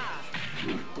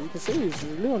 You can see his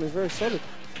Leon is very solid.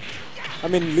 I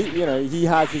mean, he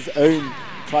has his own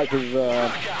type of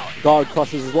guard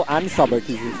crushes as well, and Sabak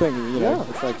is the thing,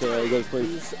 it's like he goes for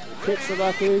his kicks the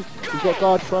back, he's got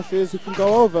guard crushes, he can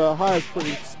go over highs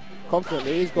pretty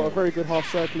confidently, he's got a very good half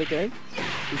circular game,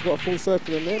 he's got a full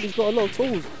circle in there, he's got a lot of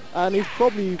tools, and he's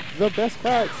probably the best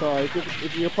character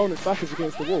if the opponent's back is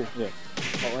against the wall.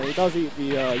 But when he does eat the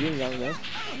yin yang there,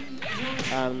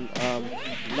 and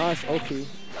nice Oki,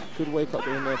 good wake up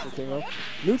in there for Kingo.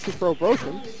 Neutral throw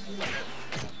broken.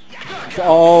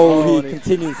 He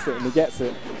continues it and he gets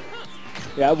it.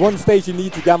 At one stage you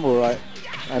need to gamble, right?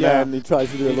 And then he tries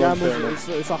to do a launch.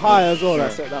 It's a high as well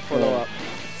that set that follow up.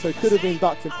 So it could have been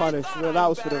ducked and punished. Well, that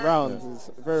was for the round. It's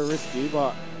very risky,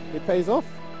 but it pays off.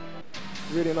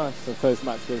 Really nice. The first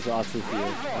match goes to Atsushi.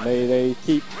 And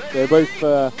they're both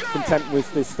content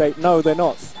with this state. No, they're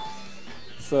not.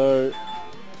 So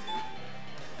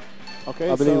I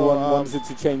believe one wanted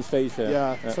to change stage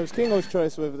there. So it's Kingo's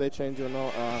choice whether they change or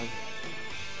not.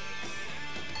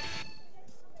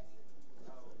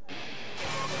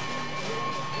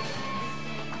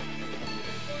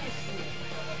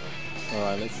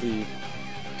 Alright, let's see.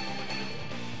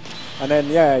 And then,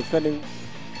 defending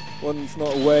one's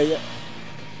not away yet.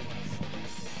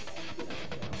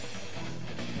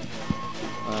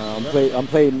 I'm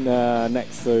playing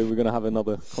next, so we're gonna have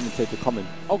another commentator coming.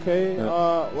 Okay.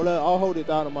 Well, I'll hold it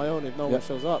down on my own if no one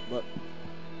shows up. But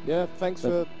yeah, thanks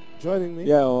for joining me.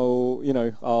 Yeah, well, you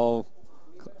know,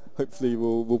 hopefully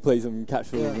we'll play some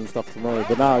catch rules and stuff tomorrow.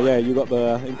 But now, yeah, you got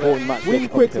the important match. Win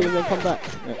quickly and then come back.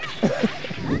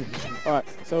 All right.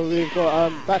 So we've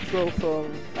got back throw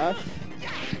from Ash,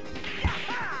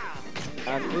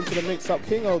 and into the mix-up.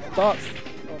 Kingo darts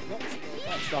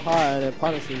the high and then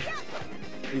punishes.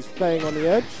 He's playing on the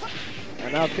edge,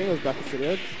 and now Kingo's back into the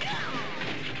edge.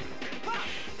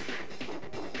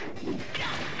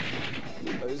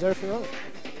 Is everything on?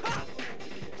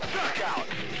 Knockout.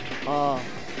 Ah.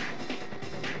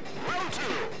 Round 2.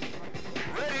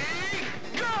 Ready,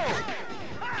 go.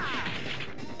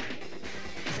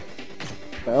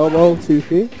 The elbow, 2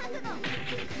 feet.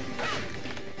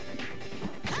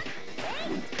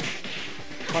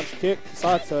 Punch kick,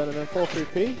 side turn, and then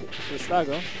 4-3-P for the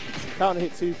stagger. Counter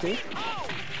hit 2P.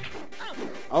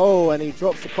 Oh, and he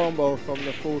drops the combo from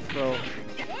the full throw.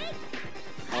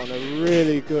 On a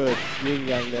really good yin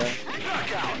yang there.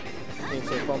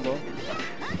 Into a combo.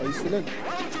 Are you still in?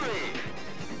 Round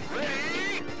 3.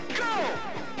 Ready, go.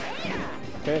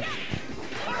 Okay.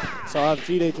 So I have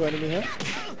G-Day joining me here.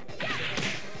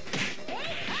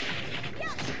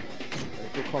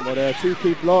 Good combo there.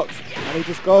 2P blocked. And he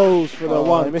just goes for the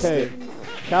 1K.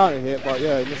 Counter hit, but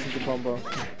yeah, he misses the combo.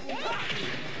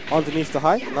 Underneath the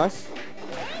high, nice.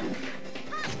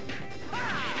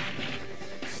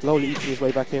 Slowly eating his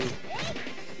way back in.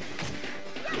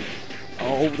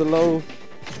 Oh, over the low.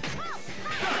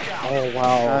 Oh,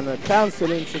 wow. And a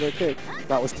cancel into the kick.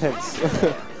 That was tense.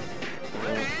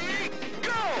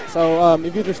 So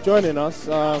if you're just joining us,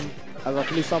 as I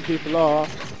believe some people are,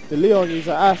 the Leon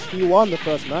user Ash, he won the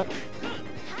first match.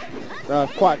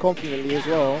 Quite confidently as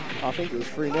well. I think it was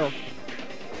 3-0.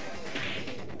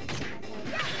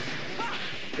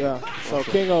 Yeah, so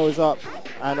Kingo is up.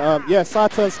 And yeah,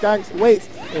 side turn skanks. Wait,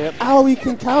 how he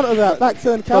can counter that? Back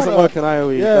turn counter. Doesn't work in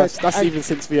IOE. Yeah, that's even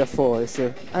since VF4. It's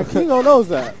and Kingo knows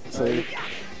that. So.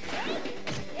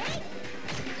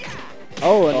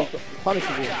 Oh, and he punishes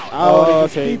him. Oh,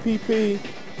 okay. PPP.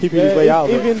 PPP's way out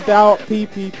of it. Even doubt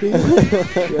PPP.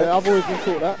 Yeah, I've always been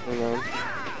taught that.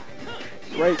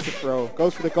 Break to throw.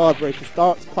 Goes for the guard break. He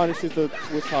starts, punishes the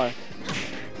with high.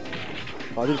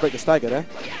 Oh, I didn't break the stagger there.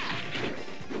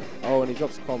 Oh, and he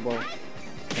drops the combo. A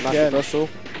nice reversal.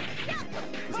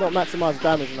 He's not maximised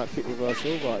damage in that kick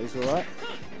reversal, but he's alright.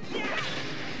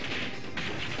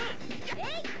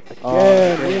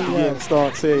 Again,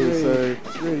 starts here, really, so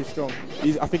it's really strong.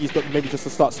 I think he's got maybe just to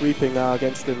start sweeping now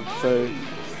against him.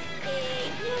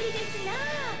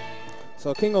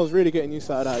 So Kingo's really getting used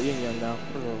to that yin yang now.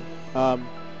 I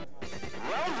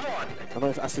don't know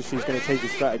if Asushi's going to change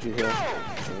his strategy here.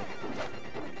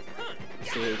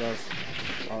 See what he does.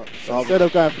 So instead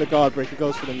of going for the guard break, he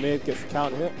goes for the mid, gets the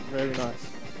counter hit. Very nice.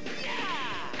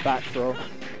 Back throw.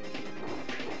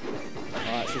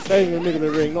 Alright, so staying in the middle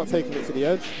of the ring, not taking it to the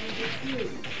edge.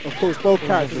 Of course, both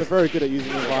characters are very good at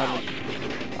using the environment.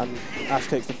 And Ash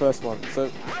takes the first one. So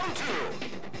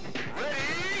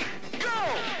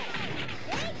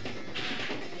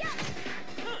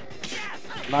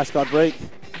nice guard break.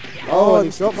 Oh,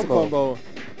 and he drops the combo.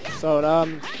 So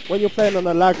when you're playing on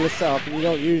a lagless setup and you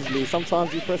don't usually,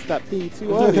 sometimes you press that P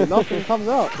too early, nothing comes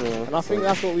out. Yeah, and I think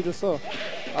that's what we just saw.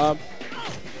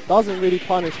 Doesn't really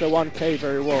punish the 1K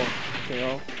very well, you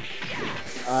know.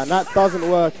 And that doesn't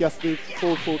work. You have to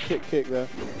do full kick there.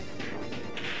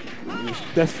 He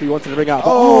desperately wanted to ring out.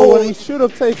 Oh, and he should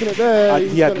have taken it there.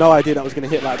 He had no idea that was going to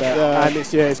hit like that. Yeah. And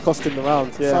it's cost him the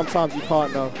round. Yeah. Sometimes you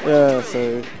can't know. Yeah,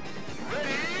 so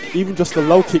even just the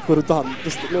low kick would have done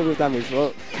just a little bit of damage.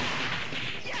 Right?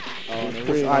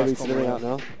 Really nice to the ring out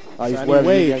now. He's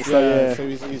wearing so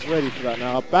he's ready for that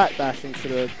now. Backdash into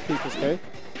the people's cake.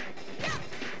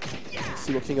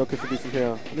 See what Kingo can do from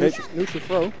here. Neutral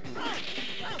throw.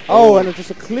 Oh, and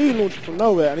just a clean launch from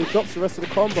nowhere, and he drops the rest of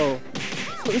the combo.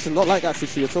 This is not like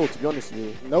Atsushi at all, to be honest with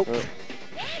you. Nope.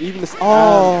 Even this.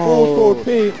 Full forward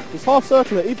P. It's half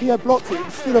circular. If he had blocked it, he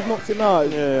would still have knocked him out.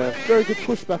 Yeah. Very good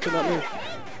pushback in that move.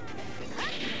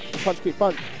 Punch, kick,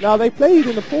 punch. Now, they played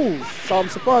in the pools, so I'm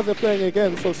surprised they're playing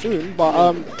again so soon, but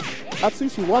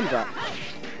Atsushi won that.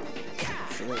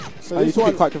 So this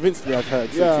one quite convincingly, I've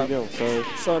heard. Yeah.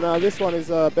 2-0, so now this one is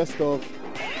best of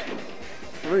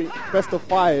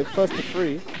 5, first to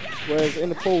 3, whereas in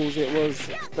the pools it was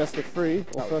best of 3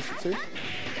 or first to 2.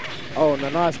 Oh, and a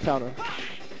nice counter.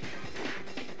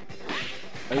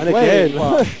 And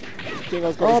again,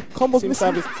 Kingo's got combos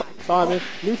missing. Timing.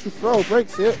 Neutral throw,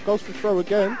 breaks it, goes for throw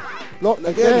again. blocked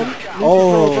again.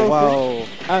 Oh, wow.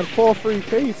 And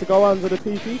 4-3P to go under the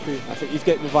PPP. I think he's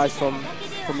getting advice from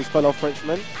his fellow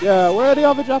Frenchmen. Yeah, where are the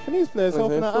other Japanese players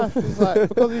helping out Ash? It's like,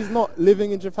 because he's not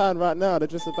living in Japan right now, they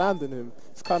just abandoned him.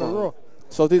 It's kind of raw.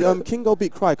 So did Kingo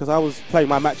beat Cry? Because I was playing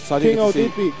my match, so I didn't Kingo get to see.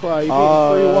 did beat Cry. He beat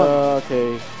 3-1.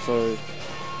 Okay, so...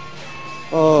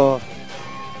 Oh...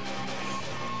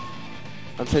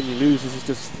 I'm telling you, Ludus is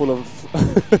just full of...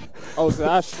 Oh, so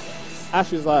Ash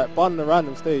is like on the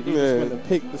random stage. He just went and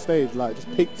picked the stage, like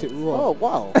just picked it raw. Oh,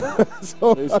 wow.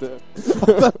 So I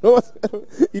don't know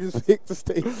he just picked the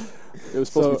stage. It was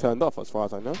supposed to be turned off as far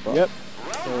as I know. Yep.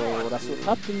 So that's what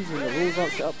happens when the rules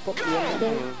aren't set up properly on the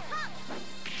game.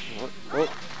 Okay.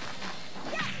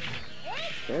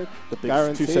 The big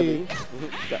Guaranteed.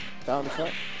 270. Down the shot.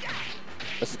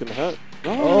 This is going to hurt.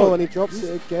 Oh, and he drops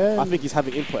it again. I think he's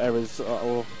having input errors,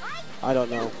 or I don't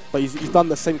know. But he's done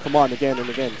the same command again and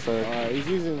again. So he's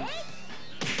using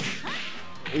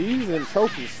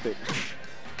trophy stick.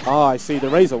 Ah, I see the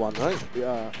razor one, right?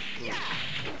 Yeah.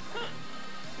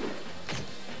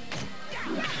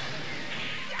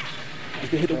 He's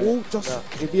gonna hit the wall just. Yeah.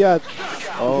 If he had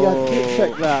hit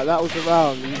checked that was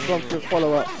around. He's gone for a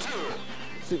follow up.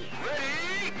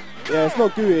 Yeah, it's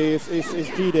not Gui, it's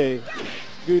G-Day.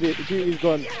 Gui's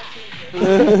gone.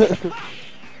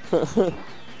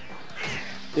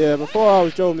 Yeah, before I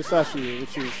was Joe Musashi,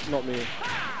 which is not me.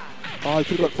 Oh, he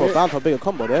could have got for a bound for a bigger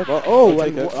combo there, but I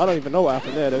don't even know what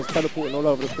happened there. There's teleporting all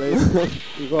over the place.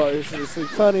 We got it's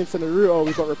turning into Naruto.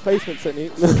 We've got replacement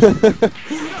techniques.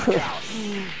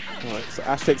 Alright, so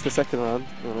Ash takes the second round.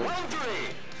 Right.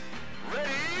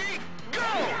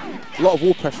 A lot of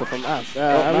wall pressure from Ash.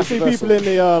 Yeah, and we see people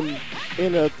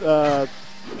in the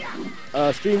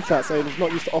stream chat saying he's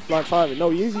not used to offline timing. No,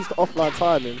 he is used to offline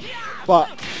timing, but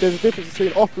there's a difference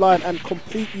between offline and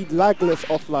completely lagless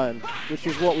offline, which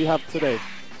is what we have today.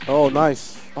 Oh,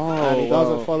 nice. Oh, and he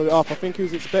doesn't follow it up. I think he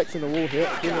was expecting the wall hit.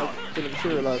 Didn't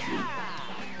materialize.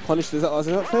 Punished, is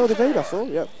that failed evade? That's all.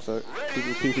 Yep. So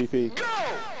PPP.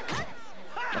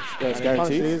 That's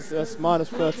guaranteed. That's minus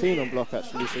 13 on block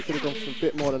actually, so he could have gone for a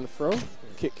bit more than the throw.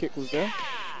 Kick was there.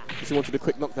 Because he wanted a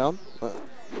quick knockdown.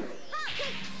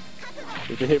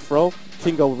 With the hit throw,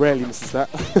 Kingo rarely misses that.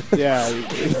 Yeah,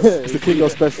 it's the Kingo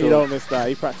special. He don't miss that.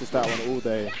 He practiced that one all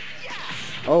day.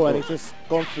 Oh, and he's just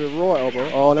gone for the raw elbow.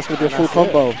 Oh, that's going to be a full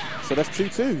combo. So that's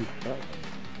 2-2.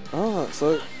 Ah,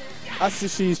 so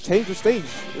Atsushi's changed the stage.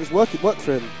 It worked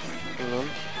for him.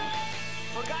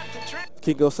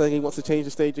 Kingo saying he wants to change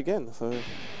the stage again. So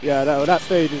yeah, that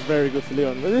stage is very good for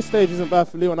Leon. But this stage isn't bad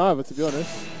for Leon either, to be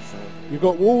honest. You've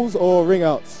got walls or ring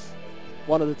outs.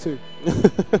 One of the two.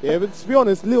 Yeah, but to be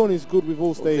honest, Leon is good with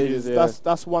all stages. Yeah.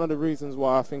 That's one of the reasons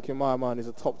why I think in my mind he's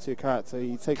a top tier character.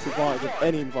 He takes advantage of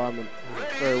any environment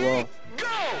very well.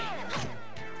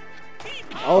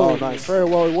 Oh, nice. Very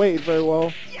well. He waited very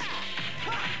well.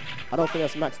 I don't think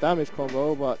that's max damage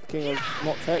combo, but King was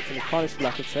not teched and he punished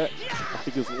lack of tech. I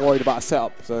think he was worried about a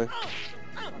setup, so.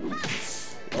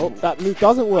 Oh, that move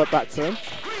doesn't work back to him.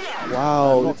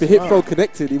 Wow, if the hit throw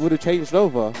connected, he would have changed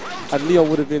over. And Leon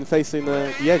would have been facing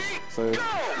the edge, so.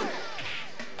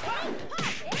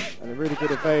 And a really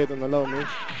good evade on the low move.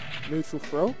 Neutral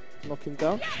throw, knock him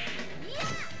down.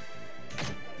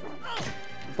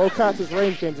 Both characters'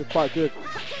 range games are quite good.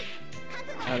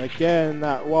 And again,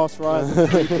 that whilst rising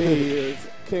 3P,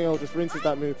 Kingo just rinses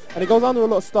that move. And he goes under a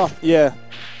lot of stuff. Yeah.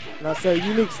 And that's a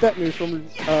unique step move from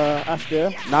Ash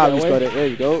there. Now he's got it, there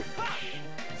you go. Okay,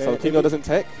 so Kingo doesn't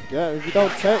tech. Yeah, if you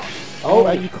don't tech. Oh,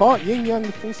 and you can't yin-yang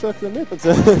the full circle of mid.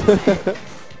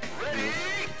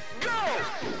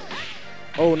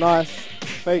 Oh, nice.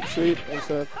 Fake sweep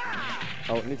into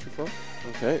neutral throw.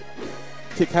 Okay.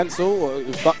 Kick cancel, or it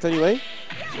was bucked anyway.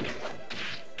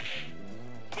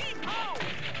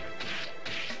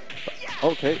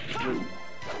 Okay.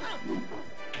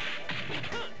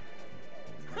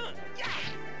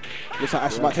 Looks like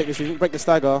Ash might take this, he didn't break the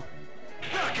stagger.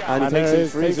 And he takes it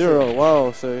 3-0.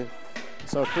 Wow, so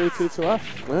 3-2 to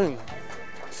Ash. Man.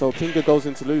 So Kingo goes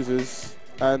into losers,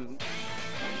 and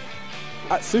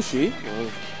Atsushi,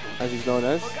 as he's known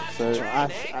as. So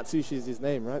Ash, Atsushi is his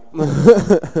name, right?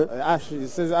 Ash, it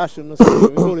says Ash on the screen.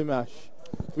 We call him Ash.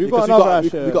 We've got another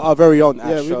Ash. We've got our very own Ash.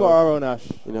 Yeah, we've got our own Ash.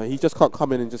 You know, he just can't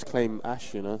come in and just claim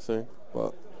Ash, you know, so,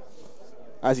 but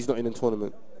as he's not in the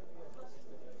tournament.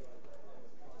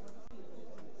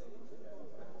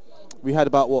 We had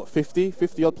about, what, 50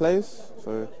 odd players?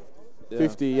 So, yeah.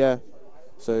 50, yeah.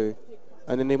 So,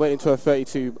 and then they went into a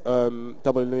 32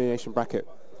 double elimination bracket,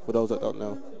 for those that don't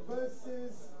know.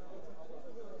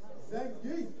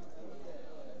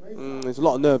 There's a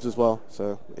lot of nerves as well,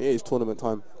 so it is tournament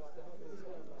time.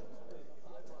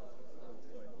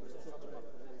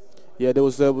 Yeah, there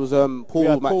was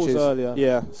pool matches earlier.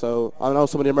 Yeah, so I know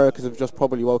some of the Americans have just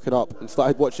probably woken up and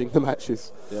started watching the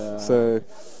matches. Yeah. So,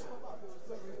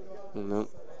 you know,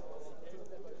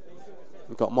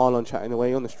 we've got Marlon chatting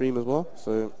away on the stream as well.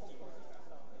 So.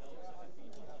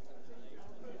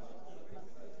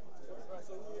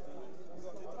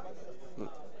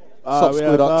 We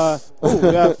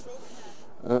have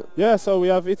yeah, so we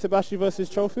have Itabashi versus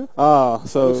Chofu.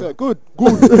 So good.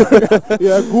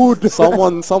 Yeah, good.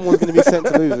 Someone's going to be sent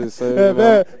to losers.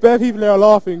 So bare people are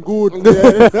laughing. Good.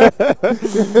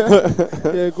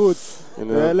 Yeah, good. You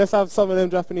know. Yeah, let's have some of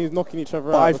them Japanese knocking each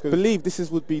other out. I believe this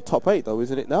would be top 8 though,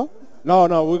 isn't it now?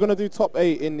 No, we're gonna do top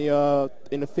 8 in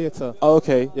the theatre. Oh,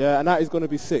 okay. Yeah, and that is gonna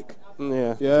be sick.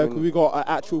 Yeah. Yeah, because we got an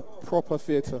actual proper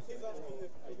theatre.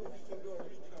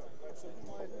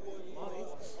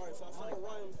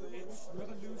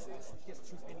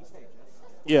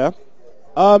 Yeah.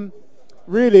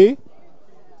 Really,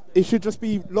 it should just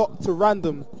be locked to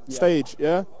random stage,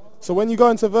 yeah? So when you go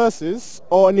into versus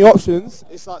or in the options,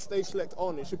 it's like stage select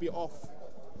on, it should be off.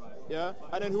 Yeah?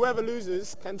 And then whoever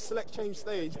loses can select change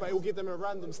stage, but it will give them a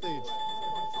random stage.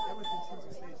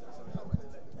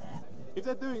 If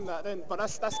they're doing that, then, but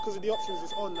that's because of the options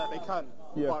is on that they can.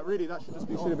 Yeah. But really, that should just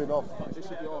be off. It should have been off. It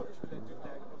should be off.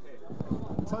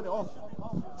 Turn it off.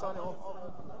 Turn it off.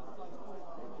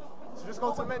 So just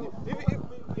go to the menu.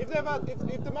 If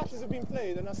the matches have been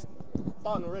played, then that's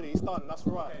done already. It's done. That's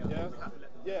right. Yeah.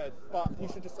 Yeah. But you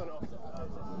should just turn it off.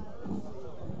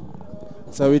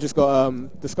 So we just got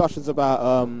discussions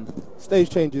about stage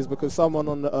changes because someone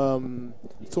on the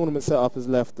tournament setup has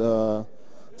left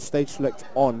stage select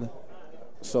on.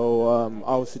 So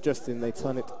I was suggesting they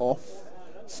turn it off.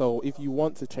 So if you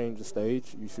want to change the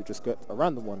stage, you should just get a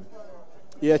random one.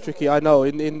 Yeah, tricky. I know.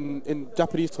 In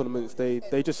Japanese tournaments, they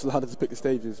just allow us to pick the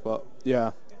stages, but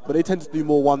they tend to do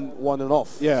more one and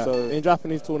off. Yeah. So in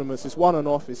Japanese tournaments, it's one and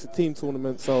off. It's a team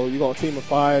tournament, so you got a team of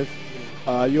 5.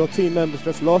 Your team members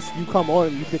just lost. You come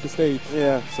on, you pick a stage.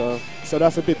 Yeah. So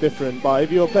that's a bit different. But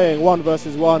if you're playing 1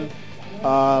 versus 1,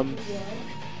 I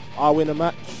win a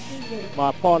match. My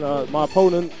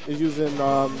opponent is using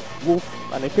Wolf,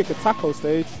 and they pick a taco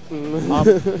stage. I'm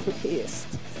pissed.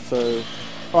 So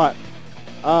right.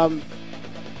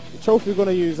 Chofu's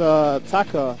gonna use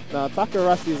Taka. Now Taka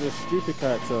actually is a stupid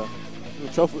character.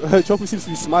 Chofu seems to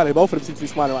be smiling. Both of them seem to be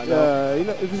smiling right now. Yeah, you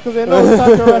know, it's because they know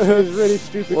Taka actually is really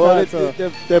stupid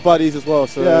character. They're buddies as well.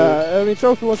 So yeah, I mean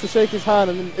Chofu wants to shake his hand,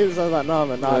 and it was like, nah,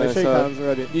 man, they shake hands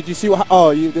already. Did you see what?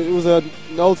 It was an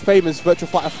old famous Virtua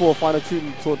Fighter 4 final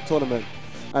tournament,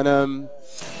 and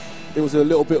there was a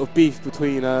little bit of beef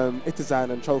between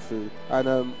Itazan and Chofu,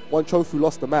 and when Chofu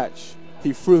lost the match,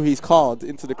 he threw his card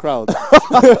into the crowd.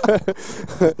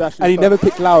 And he never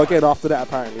picked Lau again after that,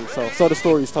 apparently. So the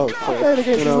story's told. So, playing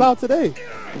against Lau today.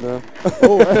 No.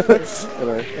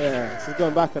 Yeah, so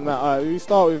going back on that, we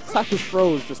start with Taka's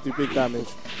throws, just do big damage.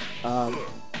 And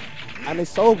they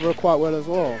sober quite well as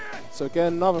well. So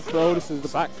again, another throw. This is the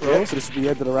back throw. Yeah, so this will be the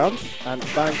end of the round. And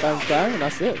bang, bang, bang, and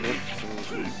that's it.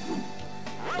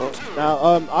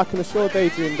 Now, I can assure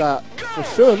Daydream that for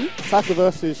Shun, Taka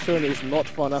versus Shun is not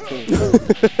fun at all.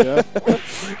 Yeah?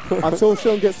 Until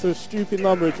Shun gets to a stupid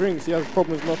number of drinks, he has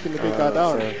problems knocking the big guy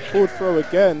down. So forward throw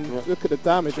again, look at the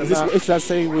damage. Is that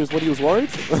saying was when he was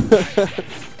worried?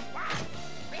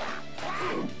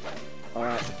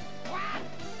 Alright.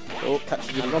 Catches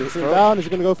him knocks him down, is he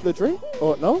going to go for the drink?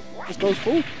 Or no? Just goes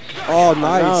full. Oh,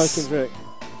 nice. Now he can drink.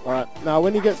 Alright, now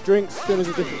when he gets drinks, Shun is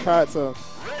a different character.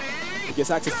 He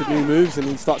gets access to new moves and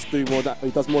he starts to do more.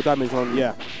 He does more damage on.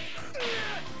 Yeah.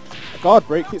 A guard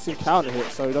break hits him counter hit,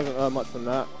 so he doesn't earn much from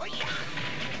that.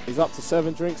 He's up to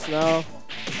 7 drinks now,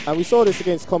 and we saw this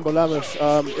against Combo Lamus.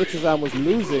 Itazan was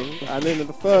losing, and then in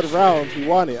the 3rd round he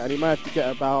won it, and he managed to get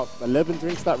about 11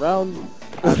 drinks that round.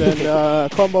 And then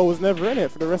Combo was never in it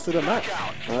for the rest of the match.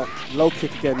 Low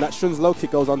kick again. That Shun's low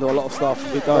kick goes under a lot of stuff.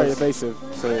 It's very evasive.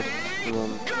 So.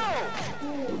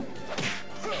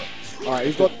 Alright,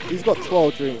 he's got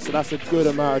 12 drinks, so that's a good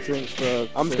amount of drinks for.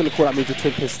 I'm just gonna call that move the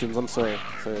twin pistons. I'm sorry.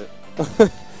 So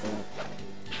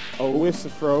oh, whiffs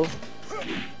the throw.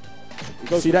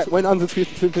 See that went under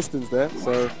twin pistons there.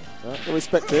 So I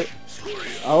respect it.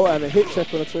 Oh, and a hit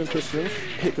check on the twin pistons.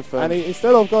 Hit confirmed. And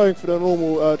instead of going for the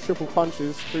normal triple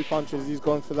punches, 3 punches, he's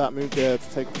gone for that move there to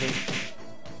take the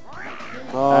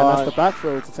and that's the back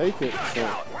throw to take it. So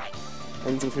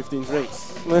into 15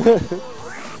 drinks.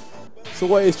 So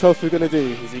what is Chofu going to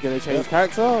do? Is he going to change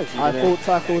character? I thought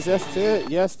Taka was S tier.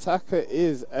 Yes, Taka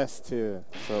is S tier.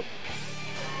 So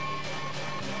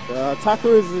Taka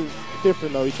is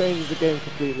different though. He changes the game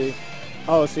completely.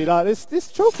 Oh, see, like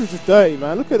this trophy's just dirty,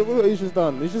 man. Look at what he's just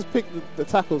done. He's just picked the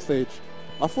tackle stage.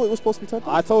 I thought it was supposed to be turned off.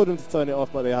 I told him to turn it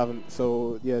off, but they haven't.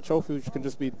 So yeah, trophy can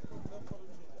just be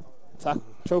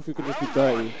trophy can just be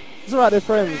dirty. It's alright, they're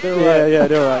friends. They're alright. Yeah,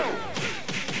 they're alright.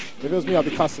 If it was me, I'd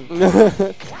be cussing.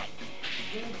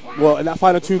 Well, in that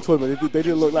final tune tournament, they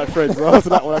didn't look like friends. Well, after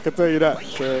that one, I can tell you that.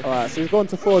 So. Alright, so he's gone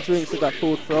to 4 drinks with that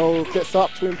forward throw. Gets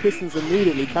up, twin pistons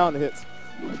immediately, counter hits.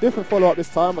 A different follow-up this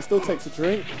time, but still takes a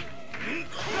drink.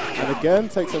 And again,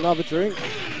 takes another drink.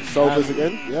 Sobers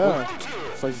again. Yeah.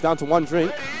 So he's down to 1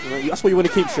 drink. That's what you want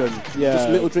to keep, Sean. Yeah. Just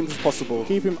little drinks as possible.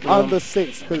 Keep him under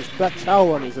 6, because that Chow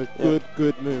one is a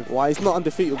good move. Why, he's not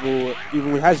undefeatable even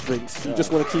when he has drinks. You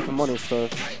just want to keep him honest, so.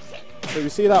 So you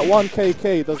see that 1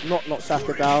 KK does not knock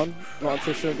Taka down, not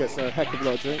until Sean gets a heck of a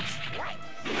lot of drinks.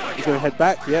 He's going to head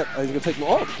back, yep, and he's going to take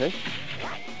more. Oh, okay.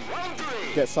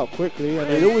 Gets up quickly. And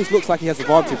it always looks like he has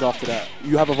advantage after that.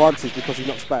 You have advantage because he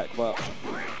knocks back, but...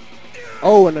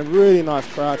 Oh, and a really nice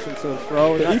crouch into the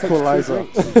throw. The equalizer.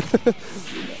 He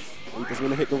doesn't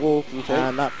want to hit the wall. Okay.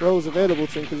 And that throw is available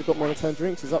to him because he's got more than 10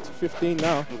 drinks. He's up to 15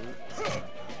 now.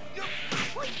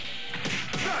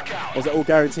 Was it all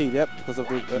guaranteed? Yep, because of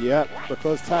the... Yep,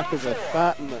 because Taka's a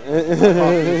fat...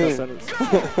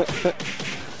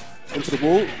 Into the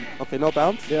wall. Okay, no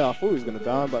bounce. Yeah, I thought he was going to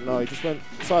down, but no, he just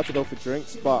decided to go for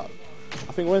drinks. But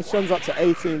I think when Sean's up to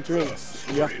 18 drinks,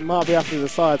 you might have to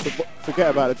decide to forget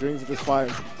about the drinks and just fight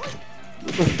him.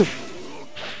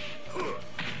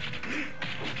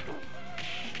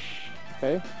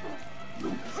 Okay.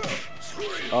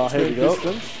 Oh, here we go.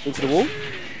 Into the wall.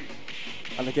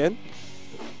 And again.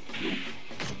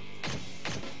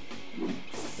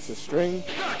 It's a string.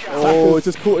 Oh, it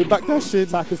just caught him back dashing.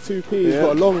 Taka's 2P. He's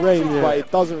got a long range, but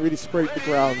it doesn't really scrape the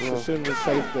ground. So Sean was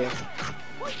safe there.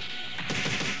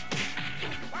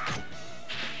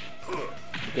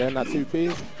 Again, that 2P.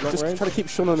 Long just range. trying to keep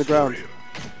Sean on the ground.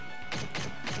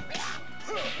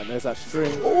 And there's that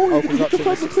string. Oh, opens up to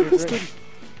the 16 piston.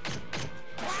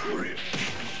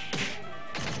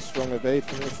 Strong evade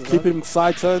from this. Keep him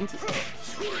side turned.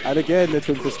 And again, the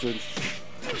twin pistons.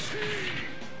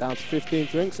 Down to 15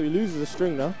 drinks, so he loses a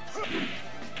string now.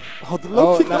 Oh, the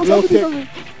low kick. That low kick.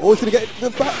 Oh, he's going to get the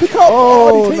back pick up.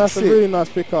 Oh, that's a really nice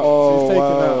pick up. Oh, so he's taking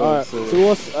wow. that. All right. So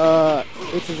what's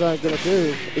Itazan going to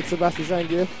do? Itzabasi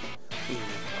Zangief.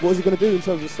 What is he going to do in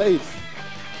terms of stage?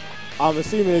 I'm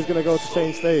assuming he's going to go to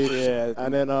change stage. Yeah.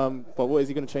 And then, but what is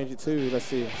he going to change it to? Let's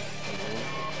see.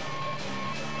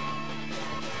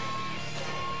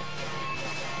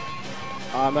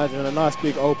 I imagine a nice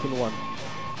big open one.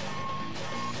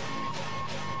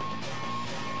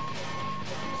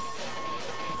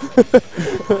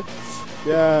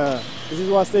 Yeah, this is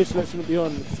why stage select shouldn't be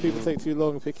on, because people take too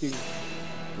long picking.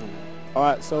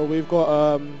 Alright, so we've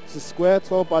got it's a square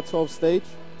 12 by 12 stage.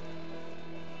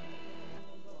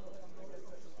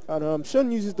 And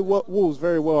Sean uses the walls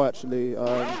very well, actually.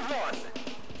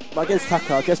 But against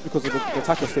Taka, I guess because of the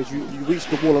Taka stage, you reach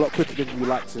the wall a lot quicker than you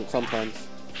like to sometimes.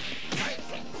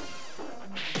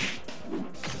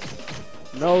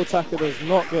 No, Taka does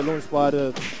not get launched by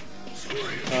the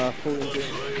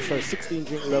 16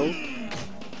 drink level.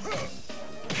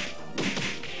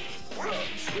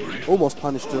 Almost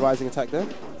punished the rising attack there.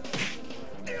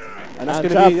 And that's And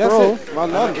going to be, jab that's throw. it.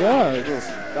 Round 9. Yeah,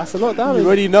 that's a lot of damage. You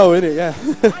already know, innit? Yeah.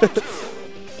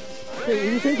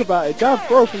 If you think about it, jab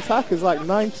throw from Taka is like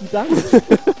 90 damage.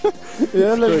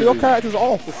 Yeah, your character's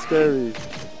off. It's scary.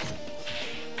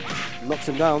 Knocks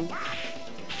him down.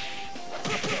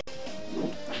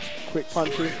 Quick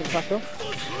punch in from Taka.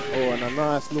 Oh, and a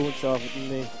nice launcher with the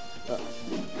knee.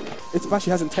 Itsubashi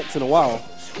hasn't teched in a while.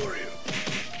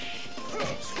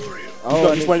 Oh,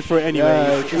 He just went for it anyway.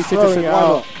 Yeah, He he's said, throwing it why out.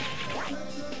 not?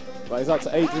 But he's up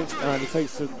to 8 drinks now and he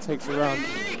takes a round.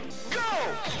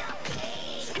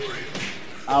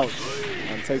 Ouch.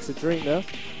 And takes a drink there.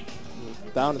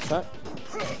 Down attack.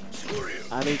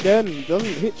 And again, he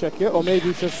doesn't hit check it, or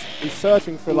maybe he's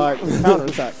searching for like counter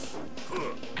attack.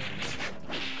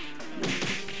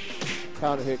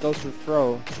 Counter hit, goes for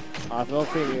throw. I don't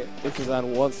think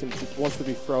Itazan wants to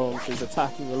be thrown, so he's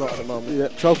attacking a lot at the moment. Yeah,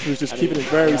 Trophy's just keeping it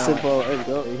very simple. There we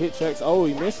go. He hit checks. Oh,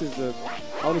 he misses the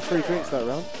only 3 drinks that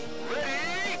round.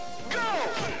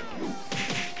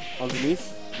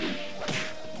 Underneath.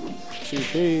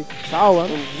 2P. Chow.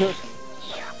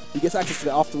 He gets access to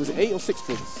that after, was it 8 or 6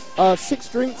 drinks? 6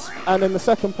 drinks, and then the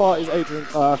second part is 8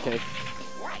 drinks. Oh, okay.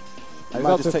 He's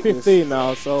up to 15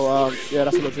 now, so yeah,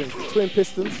 that's a lot of drinks. Twin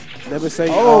pistons. Never say,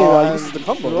 this is the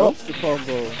combo, drops the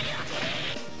combo.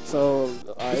 So,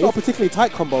 it's not a particularly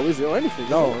tight combo, is it, or anything?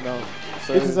 No.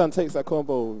 So Itazan takes that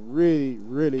combo really,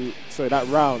 that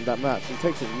round, that match, he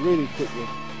takes it really quickly.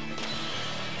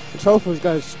 Chofo's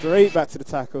going straight back to the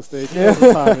tackle stage. You know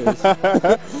what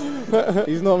the time is.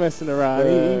 He's not messing around.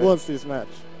 He wants this match.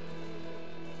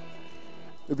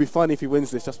 It'd be funny if he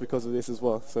wins this just because of this as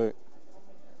well. So.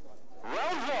 Round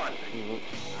one.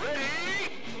 Ready,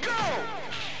 go!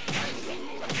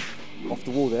 Off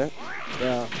the wall there.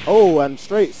 Yeah. Oh, and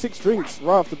straight 6 drinks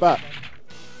right off the bat.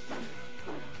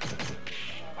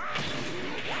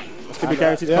 That's gonna be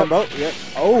guaranteed combo. Yeah.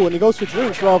 Oh, and he goes for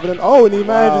drinks rather than and he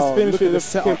manages to finish with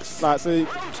the kicks. Like, so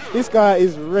this guy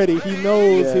is ready. He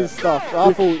knows his stuff.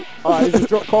 I thought, he's a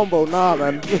drop combo. Nah,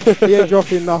 man, he ain't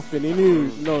dropping nothing. He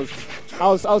knows. I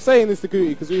was saying this to Guti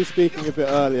because we were speaking a bit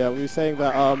earlier. We were saying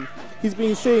that he's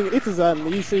been seeing Itazan.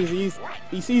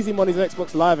 He sees him on his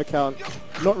Xbox Live account,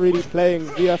 not really playing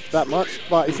VF that much.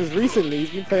 But he says recently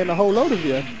he's been playing a whole load of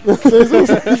VF.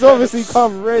 So he's obviously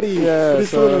come ready for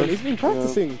this tournament. He's been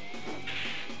practicing.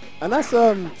 And that's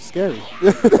scary.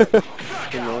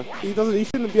 He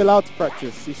shouldn't be allowed to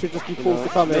practice. He should just be forced to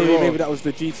come in. Maybe that was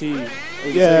the GT.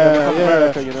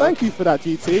 America, you know? Thank you for that,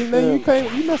 GT. And then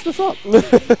you messed us up.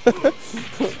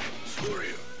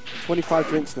 25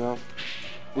 drinks now.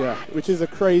 Yeah, which is a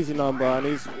crazy number, and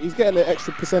he's getting an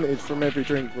extra percentage from every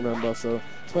drink. Remember, so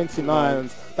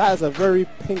 29. That is a very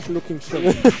pink-looking shot.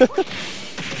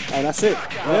 And that's it.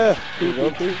 Yeah.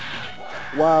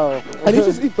 Wow. And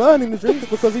he's burning the drinks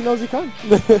because he knows he can.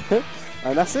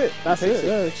 And that's it. That's it.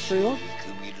 Yeah, it's 3-1.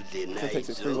 So it takes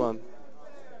it 3-1.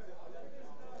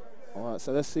 Alright,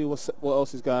 so let's see what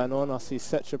else is going on. I see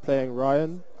Setcha playing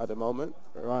Ryan at the moment.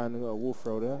 Ryan got a wolf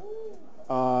throw there.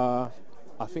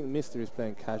 I think Mister is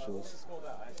playing casuals.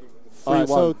 Alright,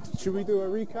 so should we do a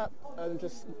recap and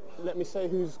just let me say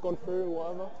who's gone through and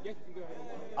whatever? Yeah, you can go ahead.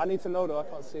 I need to know though, I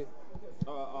can't see.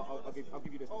 I'll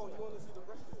give you this.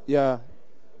 Yeah.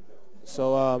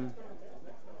 So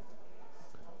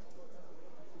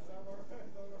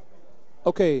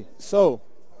okay, so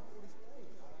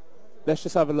let's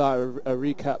just have a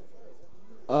recap.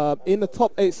 In the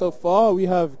top 8 so far, we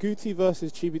have Guti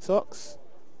versus Chibitox.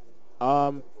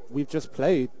 We've just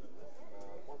played.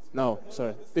 No,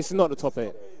 sorry, this is not the top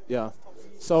 8. Yeah.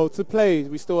 So to play,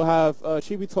 we still have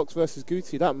Chibitox versus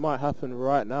Guti. That might happen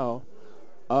right now.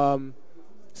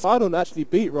 Sidon actually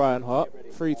beat Ryan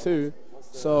Hart 3-2.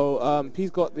 So he's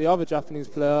got the other Japanese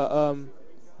player,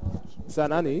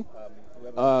 Zanani.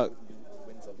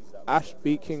 Ash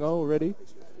beat King O already.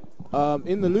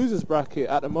 In the losers bracket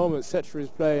at the moment, Setra is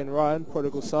playing Ryan,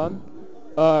 Prodigal Son.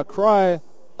 Cry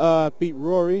beat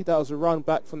Rory. That was a run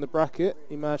back from the bracket.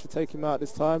 He managed to take him out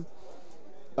this time.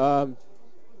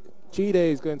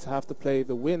 G-Day is going to have to play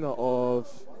the winner of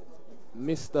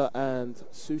Mr. and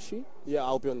Sushi. Yeah,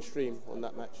 I'll be on the stream on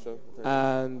that match. So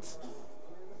and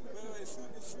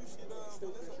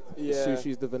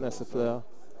Sushi's the Vanessa player.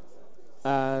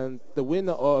 And the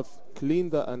winner of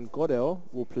Kalinda and Godel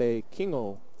will play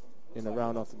Kingo in a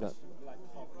round after that.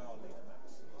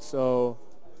 So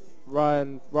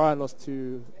Ryan lost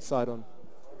to Sidon.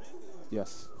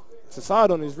 Yes. So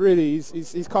Sidon is really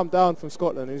he's come down from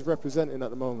Scotland. He's representing at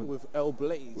the moment with L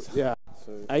Blaze. Yeah.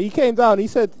 And he came down. He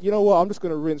said, "You know what? I'm just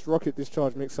going to rinse rocket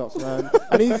discharge mix-ups, man."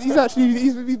 And he's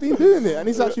been doing it, and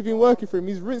he's actually been working for him.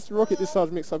 He's rinsed the rocket discharge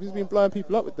mix-up. He's been blowing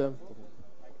people up with them.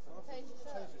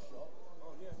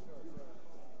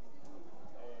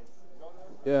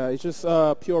 Yeah, it's just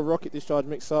pure rocket discharge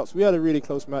mix-ups. We had a really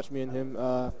close match, me and him.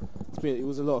 It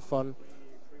was a lot of fun.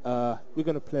 We're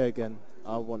going to play again.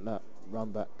 I want that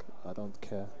run back. I don't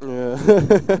care. Yeah.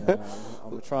 I'm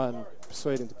going to try and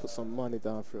persuade him to put some money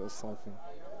down for it or something.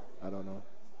 I don't know.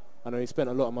 I know he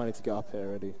spent a lot of money to get up here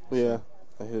already. Yeah,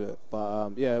 I hear that.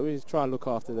 But yeah, we just try and look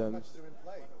after them.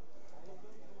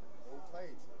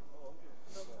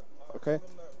 Okay.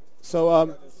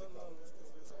 So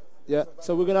yeah,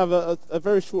 so we're going to have a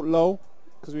very short lull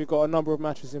because we've got a number of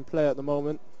matches in play at the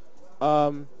moment.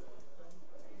 What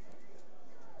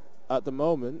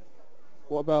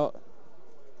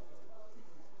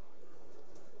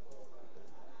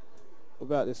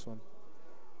about this one?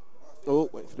 Oh,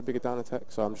 wait for the bigger down attack.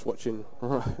 So I'm just watching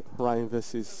Ryan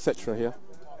versus Setra here.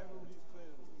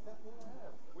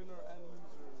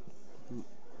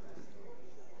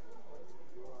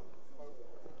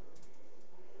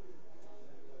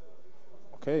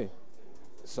 Okay,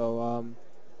 so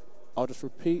I'll just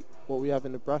repeat what we have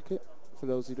in the bracket for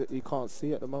those you can't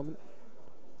see at the moment.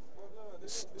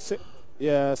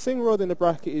 Singrod in the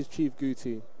bracket is Chief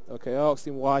Guti. Okay, I asked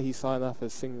him why he signed up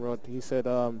as Singrod. He said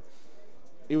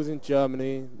he was in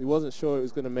Germany. He wasn't sure he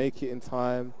was going to make it in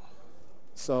time.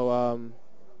 So,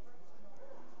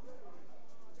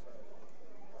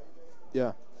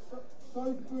 yeah.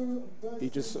 He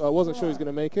just wasn't sure he was going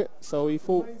to make it. So he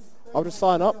thought I'll just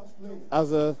sign up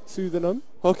as a pseudonym.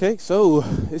 Okay, so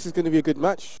this is going to be a good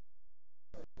match.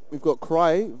 We've got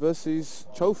Cry versus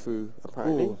Chofu,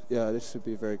 apparently. Ooh, yeah, this should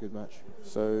be a very good match.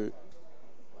 So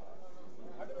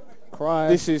Cry.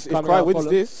 this is if Cry wins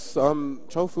this,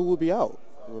 Chofu will be out.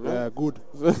 You know? Yeah, good.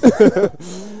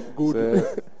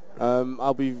 Good. So,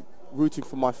 I'll be rooting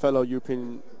for my fellow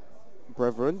European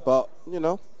brethren, but you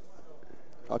know,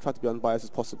 I'll try to be unbiased as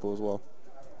possible as well.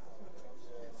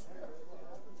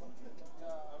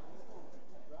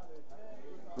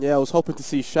 Yeah, I was hoping to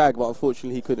see Shag, but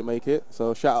unfortunately he couldn't make it.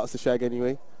 So shout outs to Shag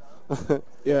anyway.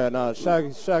 Yeah, no,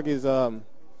 Shag is a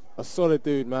solid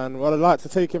dude, man. Well, I'd like to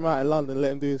take him out in London,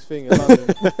 let him do his thing in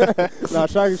London. No,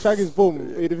 Shag is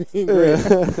boom. He'd have been great.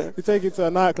 You take him to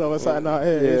a nightclub or something out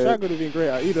here. Yeah. Shag would have been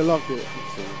great. He'd have loved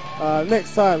it.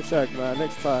 Next time, Shag, man.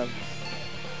 Next time.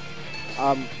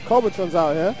 Cobertron's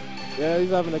out here. Yeah, he's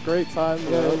having a great time.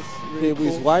 Yeah, he's really here with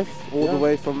his wife, all the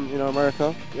way from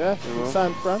America. Yeah,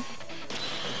 San Fran.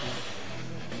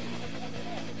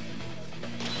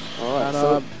 All right. And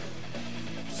so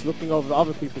just looking over the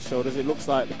other people's shoulders, it looks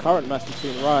like the current match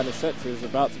between Ryan and Cetra is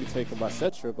about to be taken by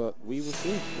Cetra, but we will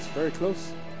see. It's very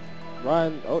close.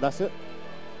 Ryan, oh, that's it.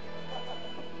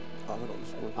 I don't know what the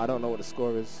score is. I don't know what the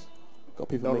score is. Got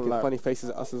people making funny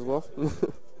faces at us as well. Round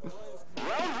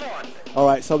 1. All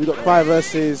right, so we got Cry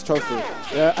versus Chofu.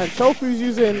 Yeah, and Chofu's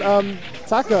using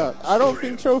Taka. I don't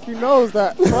think Chofu knows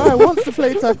that Cry wants to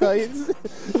play Taka.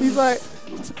 He's like,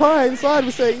 Cry inside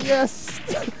was saying yes.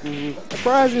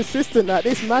 Cry's insistent that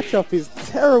this matchup is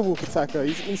terrible for Taka.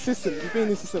 He's insistent. He's been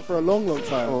insistent for a long, long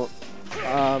time.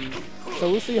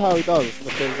 So we'll see how he does,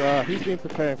 because he's been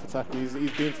preparing for Taka. He's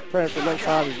been preparing for a long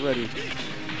time. He's ready.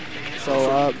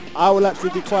 So I will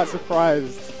actually be quite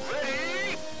surprised.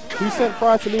 Who sent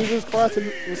Cry to losers? Cry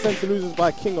was sent to losers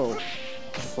by Kingo.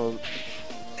 So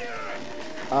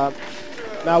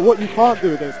now what you can't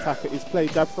do against Taka is play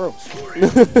jab throw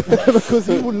because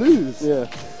he will lose. Yeah.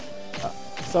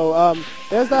 So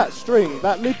there's that string,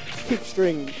 that mid kick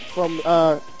string from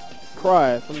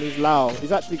Cry from his Lao.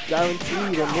 He's actually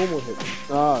guaranteed on normal hits.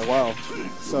 Oh wow.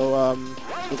 So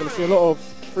we're going to see a lot of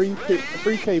free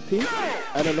KP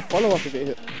and then the follow-up of it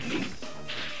hit.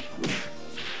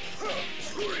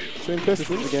 Twin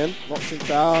pistols again, knocks him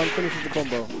down, finishes the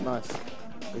combo. Nice.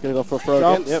 We're going to go for a throw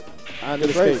Jumps, again. Yep. And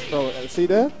the great throw. See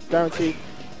there? Guaranteed.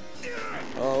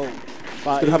 Oh. He's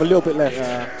going to have a little bit left.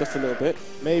 Yeah. Just a little bit.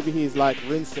 Maybe he's like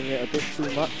rinsing it a bit too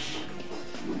much.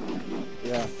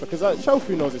 Yeah. Because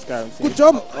Chofu knows it's guaranteed. Good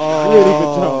jump. Oh. Really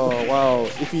good jump. Oh, wow.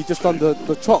 If he just done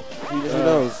the chop, he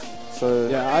knows. So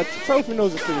yeah, Chofu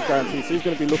knows this thing is guaranteed, so he's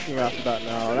going to be looking after that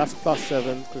now. That's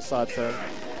 +7 because side turn.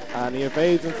 And he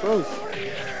evades and throws.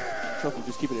 Chofu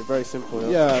just keeping it very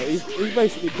simple. Yeah, he's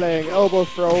basically playing elbow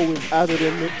throw with added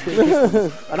in mid-twin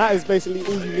distance. And that is basically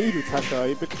all you need with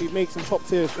Taka. He makes him top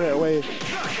tier straight away.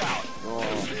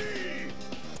 Oh.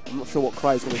 I'm not sure what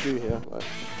Cry's going to do here. But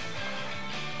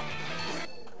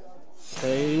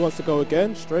okay, he wants to go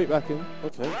again, straight back in.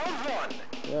 Okay.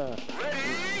 Yeah.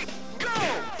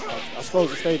 I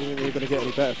suppose the stage isn't really going to get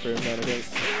any better for him than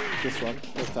against this one,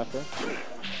 with Taka.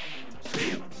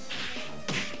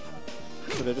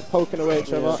 So they're just poking away at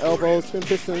each other. Elbows, twin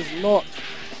pistons, not.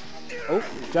 Oh,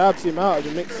 jabs him out of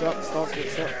the mix-up, starts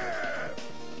mix-up.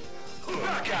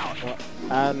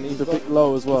 And he's a bit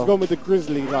low as well. He's gone with the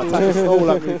grizzly, like Taka stole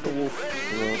that move from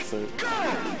Wolf. Yeah, so.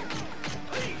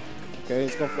 Okay,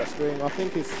 he's gone for that string. I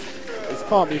think it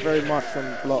can't be very much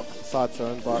on block side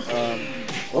turn, but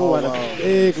and a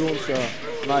big launcher.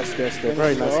 Nice guess there,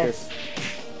 very nice guess.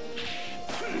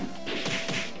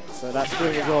 So that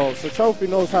string as well. So Chofu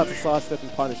knows how to sidestep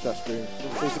and punish that string.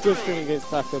 So it's a good string against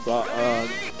Taka, but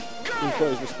he's got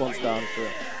his response down for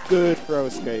it. Good throw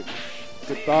escape.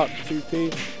 Good dark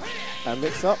 2P and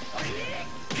mix up.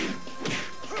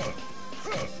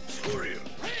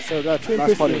 So that twin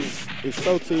pistol is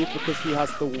so teeth because he has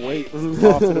to wait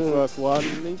after the first one.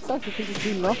 And Taka can just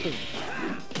do nothing.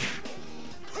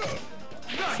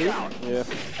 See? Yeah.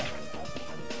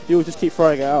 He will just keep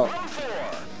throwing it out.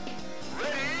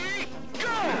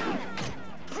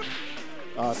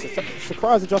 So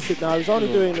Cry's adjusted now. He's only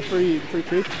doing the free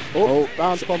peak. Oh,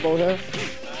 bounce combo here.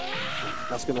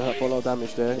 That's going to hurt for a lot of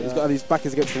damage there. Yeah. He's got his back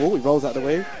is against the wall. He rolls out of the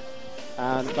way.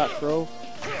 And back throw.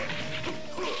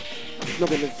 He's not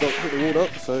going to hit the wall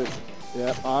up, so.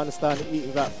 Yeah, I understand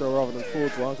eating that throw rather than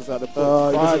forwards one because at the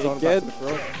Cry's on back to the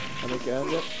throw. And again,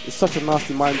 yep. It's such a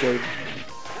nasty mind game.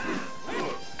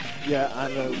 Yeah,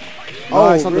 and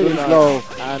nice under the flow.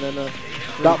 And then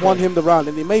that won him the round,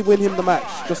 and it may win him the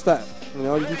match. Just that, you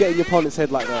know, you can get in your opponent's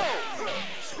head like that.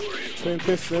 Twin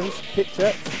pistons, kick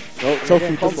check. Oh,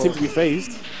 Chofu doesn't seem to be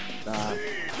phased. Nah.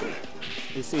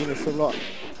 He's seen this a lot.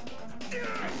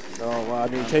 Oh, wow, I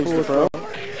mean, he changed the throw.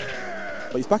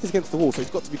 But his back is against the wall, so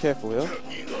he's got to be careful, yeah?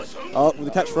 Oh, with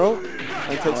the catch throw,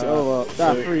 and he takes it over.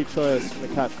 That free choice from the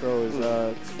catch throw is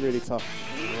it's really tough.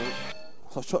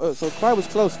 So Cry was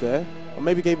close there, or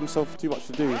maybe gave himself too much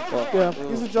to do. But yeah,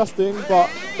 he's adjusting, but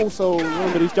also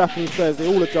remember these Japanese players, they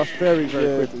all adjust very,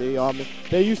 very quickly.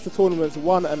 They're used to tournaments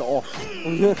 1 and off.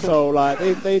 So like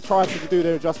they try to do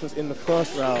their adjustments in the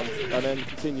first round and then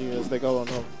continue as they go on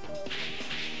home.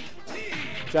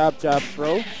 Jab, jab,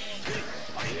 throw.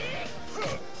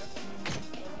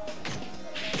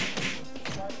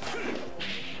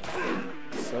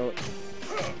 So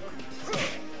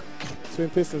Twin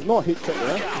Pistons not hit check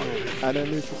there, and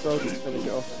then neutral throw just to finish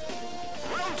it off.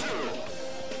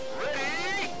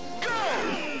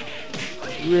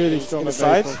 Really strong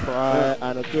evade from Cry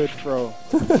and a good throw.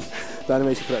 The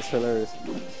animation for that's hilarious.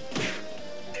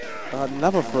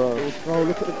 Another throw. Good throw.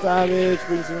 Look at the damage,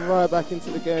 brings him right back into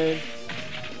the game.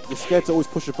 You're scared to always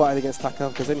push a button against Taka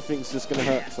because anything's just going to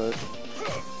hurt. So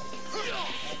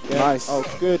nice. Oh,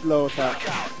 good low attack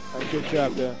and good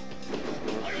jab there.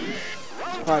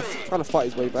 Trying to fight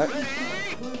his way back.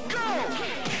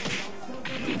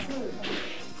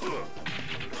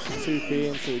 2P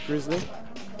into Grizzly.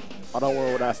 I don't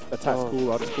want all that attack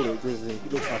cool, I'll just call it Grizzly. He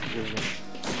looks like a Grizzly.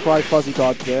 Cry fuzzy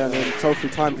guard there, and then Tofu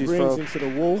timed his throw. Brings into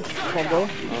the wall combo.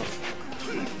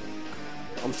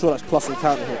 I'm sure that's plus and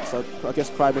counter hit, so I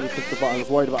guess Cry when he clicked the button was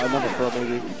worried about another throw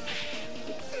maybe.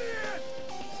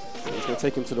 So he's going to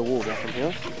take him to the wall from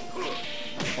here.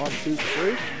 1, 2,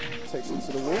 3. Takes him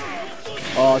to the wall.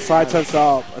 Oh, side turns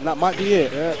up, and that might be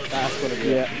it. Yeah, that's going to be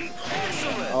it.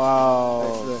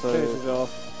 Wow. So finishes it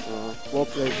off. Well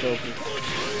played, Tofu.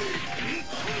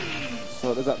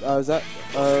 So is that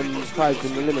Cry's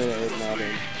been eliminated now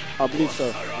then? I believe so.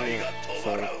 Yeah.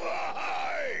 So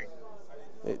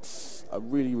it's a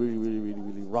really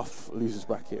rough losers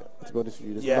bracket, to be honest with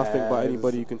you. There's nothing but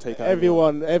anybody you can take out.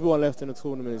 Everyone left in the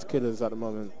tournament is killers at the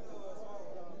moment.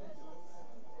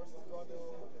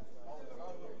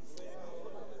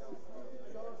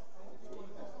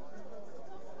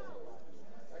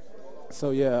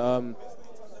 So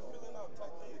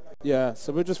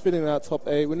so we're just filling out top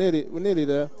 8. We're nearly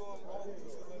there.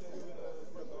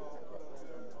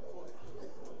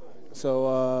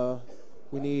 So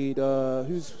we need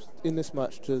who's in this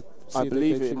match to see I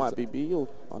believe it might be B or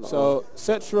so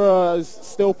Cetra is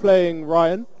still playing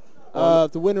Ryan. The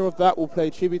winner of that will play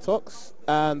Chibitox,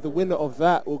 and the winner of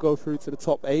that will go through to the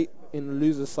top 8 in the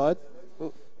loser side.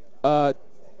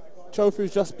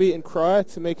 Chofu's just beaten Cry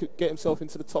to get himself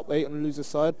into the top 8 on the loser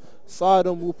side.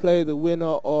 Sidon will play the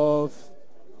winner of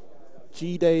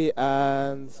G-Day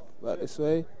and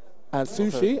and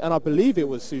Sushi, and I believe it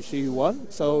was Sushi who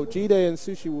won. So G-Day and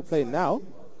Sushi will play now.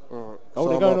 Right. Oh,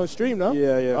 they're going on stream now?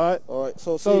 Yeah. All right.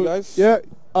 So see you guys. Yeah,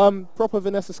 proper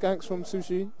Vanessa Skanks from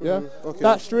Sushi. Yeah. Okay.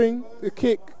 That string, the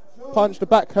kick, punch, the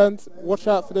backhand. Watch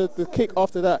out for the kick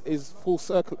after that is full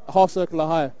circle, half circular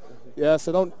high. Yeah,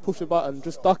 so don't push the button,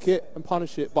 just duck it and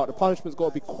punish it, but the punishment's got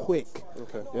to be quick.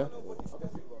 Okay. Yeah.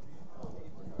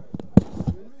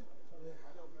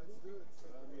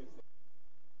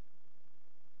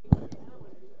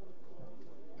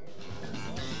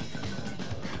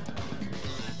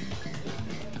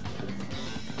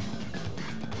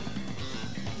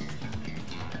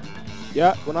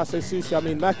 Yeah, when I say sushi, I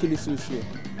mean Makili sushi.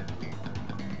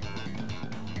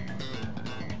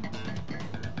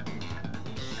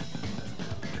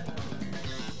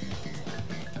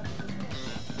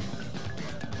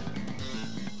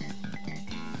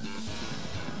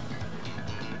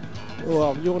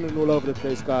 Well, I'm yawning all over the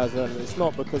place, guys, and it's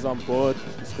not because I'm bored,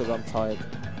 it's because I'm tired.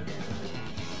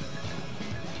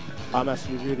 I'm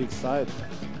actually really excited.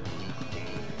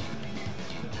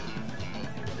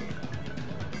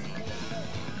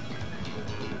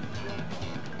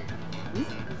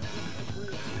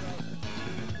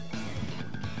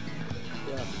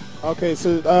 Okay,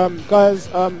 so guys,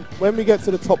 when we get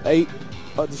to the top 8,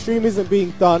 the stream isn't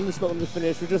being done, it's not going to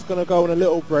finish, we're just going to go on a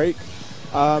little break.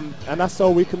 And that's so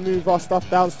we can move our stuff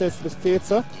downstairs to the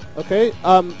theatre. Okay,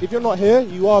 if you're not here,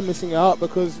 you are missing out,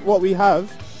 because what we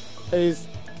have is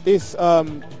this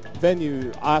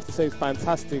venue, I have to say, is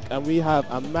fantastic, and we have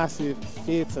a massive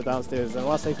theatre downstairs. And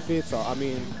when I say theatre, I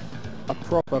mean a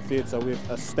proper theatre with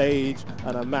a stage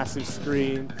and a massive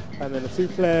screen, and then the 2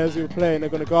 players who are playing, they're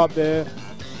going to go up there.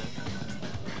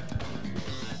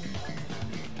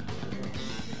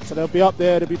 So they'll be up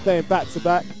there, they'll be playing back to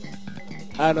back.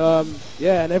 And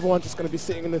and everyone's just going to be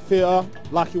sitting in the theatre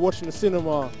like you're watching the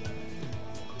cinema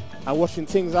and watching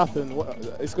things happen.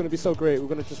 It's going to be so great. We're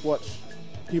going to just watch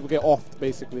people get offed,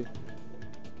 basically.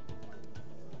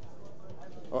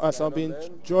 Alright, so I'm being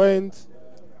joined.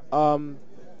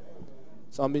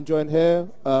 Here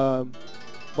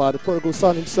by the prodigal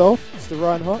son himself, Mr.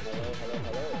 Reinhardt.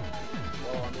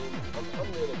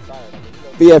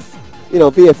 VF,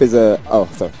 VF is a. Oh,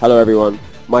 sorry. Hello, everyone.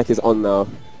 Mic is on now.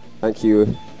 Thank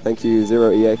you,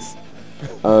 0EX.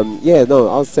 I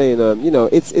was saying,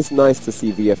 it's nice to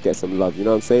see VF get some love. You know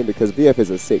what I'm saying? Because VF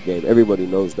is a sick game. Everybody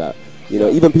knows that.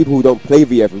 Even people who don't play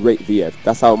VF rate VF.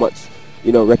 That's how much,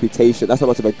 reputation. That's how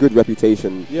much of a good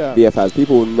reputation VF has.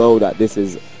 People know that this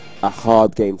is a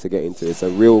hard game to get into. It's a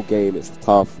real game. It's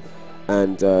tough.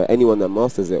 And anyone that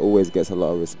masters it always gets a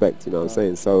lot of respect, you know what I'm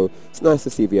saying? So it's nice to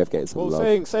see VF getting some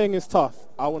love. Saying it's tough,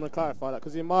 I want to clarify that,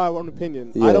 because in my own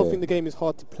opinion, I don't think the game is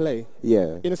hard to play.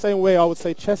 Yeah. In the same way I would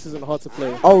say chess isn't hard to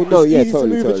play. Oh, no, it's easy totally,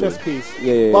 to move totally. a chess piece.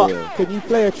 Yeah. Can you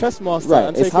play a chess master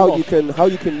and it's take how him you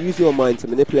off? can use your mind to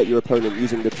manipulate your opponent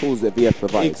using the tools that VF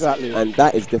provides. Exactly. And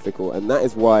that is difficult, and that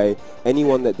is why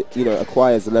anyone that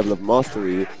acquires a level of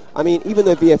mastery. I mean, even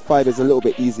though VF5 is a little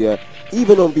bit easier,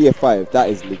 even on VF5 that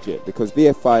is legit, because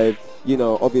VF5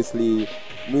 obviously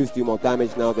moves do more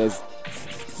damage now. There's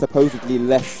supposedly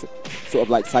less sort of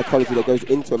like psychology that goes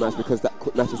into a match because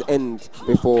that matches end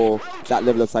before that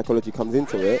level of psychology comes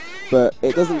into it. But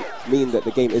it doesn't mean that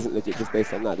the game isn't legit just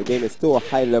based on that. The game is still a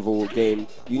high level game.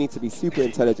 You need to be super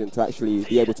intelligent to actually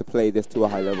be able to play this to a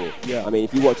high level. Yeah. I mean,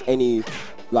 if you watch any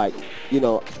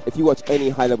if you watch any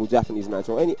high level Japanese match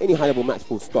or any high level match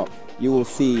full stop, you will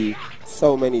see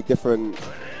so many different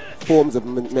forms of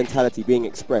mentality being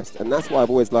expressed. And that's why I've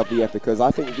always loved VF, because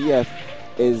I think VF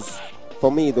is,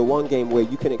 for me, the one game where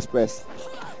you can express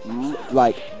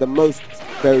the most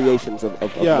variations of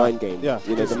mind game. Yeah,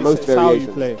 the most variations. How you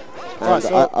play. And right,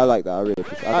 so I like that. I really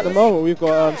appreciate it. At the moment, we've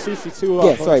got Sushi 2 up.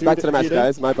 Yeah, sorry, back to the match,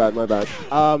 guys. My bad.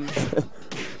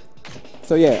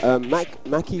 So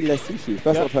Maki Les Sushi.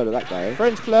 First I've heard of that guy.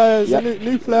 French player,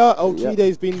 new player.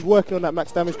 G-Day's been working on that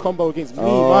max damage combo against me,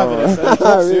 my Vanessa.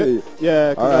 Really?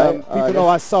 Yeah, because people know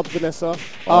I sub Vanessa.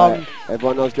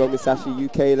 Everyone knows Joe Misashi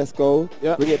UK. Let's go.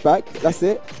 Yeah. Bring it back. That's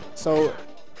it. So,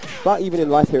 but even in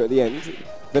life here at the end,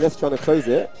 Vanessa trying to close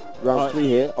it. Round 3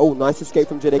 here. Oh, nice escape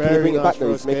from Jide. Can you bring it back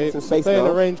though? He's making some space now.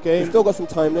 A range game. He's still got some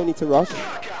time. No need to rush.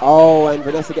 Oh, and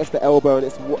Vanessa gets the elbow, and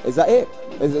is that it?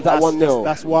 Is that 1-0?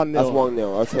 That's 1-0. That's 1-0.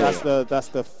 Okay. That's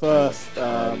the first.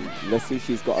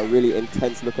 Lesushi's got a really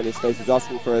intense look on his face. He's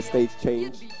asking for a stage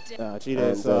change.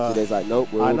 Jide's like, nope.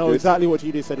 I know exactly what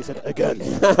Jide said. He said again.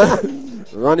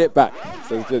 Run it back,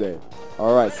 says Jide.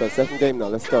 All right, so second game now.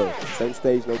 Let's go. Same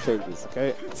stage, no changes.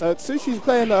 Okay. So Sushi's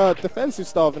playing a defensive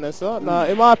style, Vanessa. Now,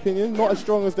 in my opinion, not as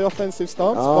strong as the offensive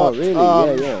stance. Oh, but,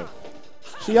 really? Yeah.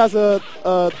 She has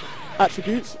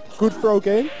attributes. Good throw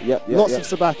game. Lots of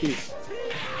sabakis.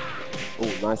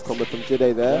 Oh, nice combo from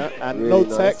Jide there. Yeah, and really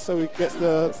no tech, so he gets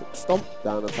the stomp.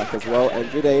 Down attack as well. And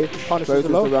Jide closes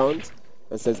the round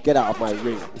and says, get out of my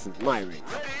ring. This is my ring.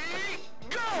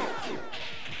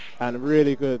 And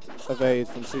really good evade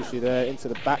from Sushi there into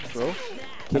the back throw.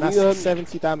 Can and you, that's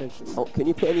 70 damage. Oh, can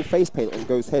you put any face paint on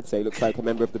Go's head so he looks like a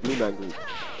member of the Blue Man Group?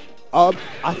 I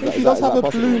think he does have a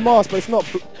blue mask, but it's not.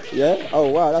 Yeah? Oh,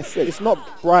 wow, that's sick. It's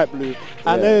not bright blue.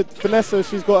 And then Vanessa,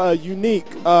 she's got a unique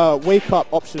wake-up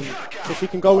option. So she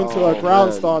can go into her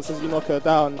ground stance as you knock her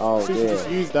down. Sushi just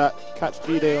used that, catch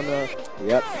Jide on the...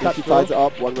 Yep, Sushi ties it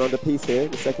up, 1 round apiece here,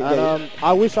 the second game.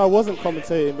 I wish I wasn't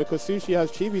commentating because Sushi has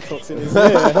Chibi Tox in his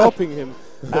ear helping him.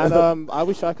 And I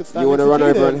wish I could stand You want to run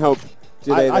over and help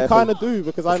Jide? I kind of do,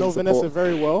 because I know Vanessa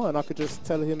very well and I could just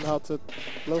tell him how to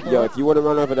blow her up. If you want to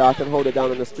run over there, I can hold it down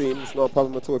on the stream. It's not a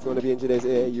problem at all. If you want to be in Jide's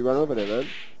ear, you run over there, man.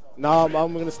 No, I'm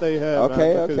going to stay here,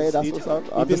 okay, that's what's up.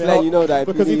 I'm just letting you know that.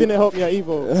 Because he didn't help me at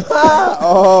Evo.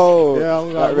 Oh! Yeah,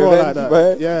 I'm going to roll like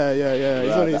that.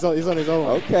 Yeah. He's on his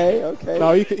own. Okay.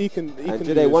 No, he can and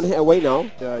do Jide one hit away now.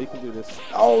 Yeah, he can do this.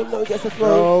 Oh, no, he gets a throw.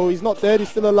 No, he's not dead. He's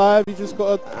still alive. He just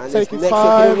got to take his next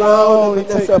time. Round, and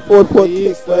Vanessa forward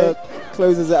kick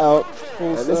closes it out.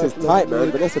 And this is tight, man.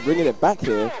 Vanessa bringing it back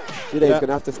here. Jide's going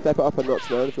to have to step it up a notch,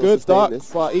 man. If good duck,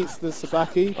 but eats the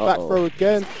sabaki. Back throw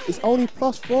again. It's only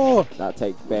 +4. That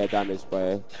takes bare damage,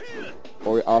 boy.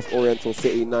 Or ask Oriental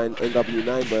City 9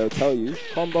 NW9, boy. I'll tell you.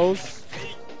 Combos.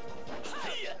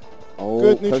 Oh,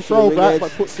 good neutral throw back,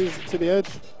 but puts his to the edge.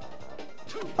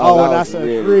 Oh, and that's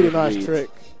a really nice trick.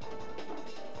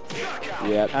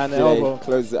 Yeah, and the Jide elbow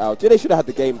closes it out. Jide should have had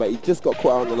the game, but he just got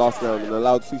caught out in the last round and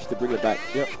allowed Sushi to bring it back.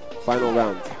 Yep. Final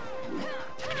round.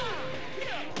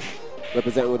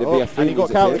 Representing with the VF5. And he got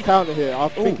counter here. I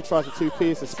think he tried to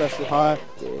 2-piece, a special high,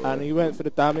 and he went for the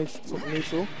damage, took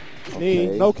neutral. Knee,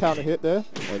 no counter hit there.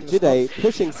 And Jide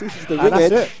pushing Sushi to the ring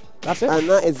edge. That's it. That's it. And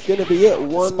that is going to be it.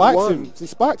 1-1. He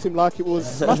spiked him like it was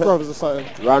Smash Brothers or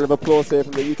something. Round of applause here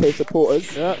from the UK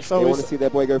supporters. Yeah, so they want to see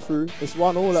their boy go through. It's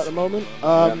 1-1 at the moment.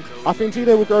 I think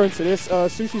G-Day will go into this.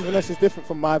 Sushi's Vanessa is different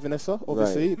from my Vanessa,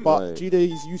 obviously, but G-Day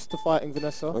is used to fighting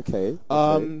Vanessa. Okay.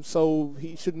 So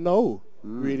he should know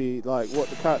really like what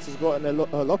the character's got in their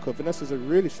locker. Vanessa's a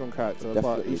really strong character,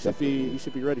 but he should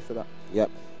be ready for that. Yep.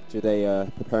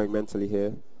 G-Day preparing mentally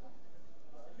here.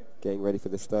 Getting ready for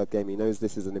this third game. He knows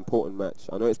this is an important match.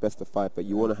 I know it's best of 5, but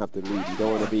you want to have the lead. You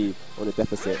don't want to be on a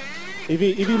deficit. If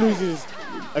he loses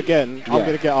again, I'm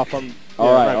going to get up.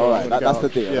 All right. That's the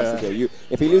deal. Yeah. That's the deal.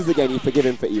 If he loses again, you forgive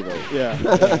him for Evo. Yeah.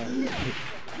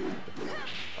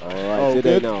 All right,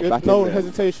 G-Day now back no in there.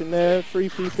 hesitation there. 3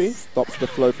 PP. Stops the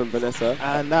flow from Vanessa.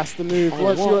 And that's the move.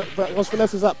 Once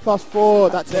Vanessa's at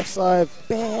 +4, that's F5.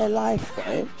 Bare life,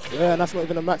 right? Yeah, and that's not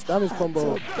even a max damage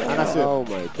combo. And that's it. Oh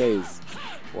my days.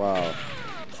 Wow.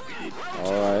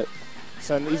 All right.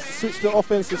 So he's switched to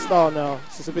offensive style now.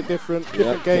 It's just a bit different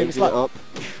game. It's like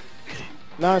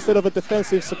now instead of a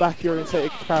defensive Sabaki orientated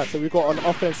character, we've got an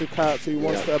offensive character who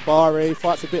wants to Abare,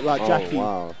 fights a bit like Jackie.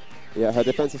 Wow. Yeah, her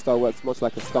defensive style works much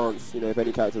like a stance. You know, if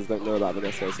any characters don't know about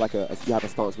Vanessa, it's like you have a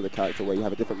stance with a character where you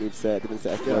have a different moveset, different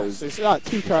set of throws. So it's like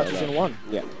 2 characters in one.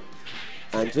 Yeah.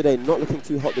 And G-Day not looking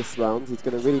too hot this round. He's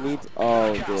going to really need...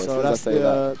 Oh, dear. So that's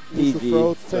the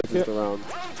throw to take it. Around.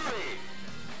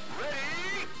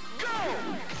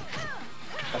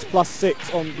 That's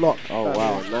 +6 on block. Oh,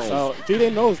 wow, nice. So G-Day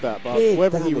knows that, but Big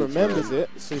whether he damage, remembers man. it,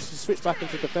 so she switched back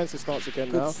into defensive stance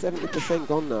again now. 70%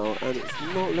 gone now, and it's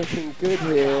not looking good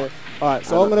here. All right,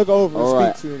 so I'm going to go over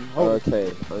and speak to him. Okay,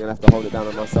 I'm going to have to hold it down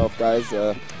on myself, guys.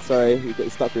 Sorry, you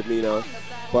get stuck with me now.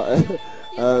 But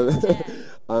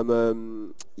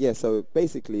yeah, so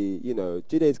basically, you know,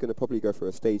 G-Day is going to probably go for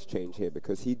a stage change here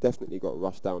because he definitely got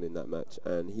rushed down in that match,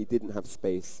 and he didn't have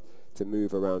space to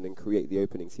move around and create the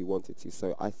openings he wanted to.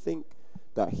 So I think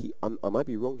that I might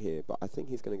be wrong here, but I think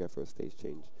he's going to go for a stage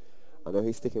change. I know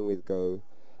he's sticking with Go,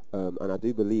 and I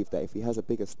do believe that if he has a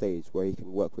bigger stage where he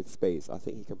can work with space, I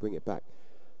think he can bring it back.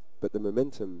 But the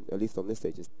momentum, at least on this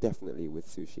stage, is definitely with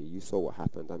Sushi. You saw what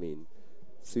happened. I mean,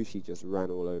 Sushi just ran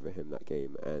all over him that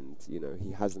game, and you know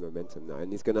he has the momentum now,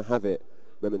 and he's going to have it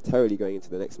momentarily going into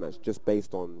the next match just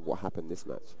based on what happened this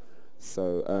match.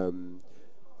 So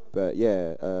but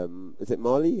yeah, is it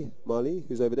Marley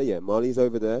who's over there? Yeah, Marley's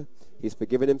over there. He's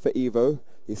forgiven him for Evo.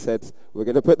 He said we're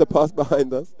going to put the past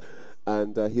behind us,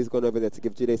 and he's gone over there to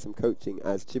give G-Day some coaching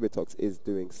as Chibitox is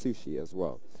doing Sushi as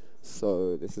well.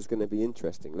 So this is going to be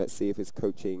interesting. Let's see if his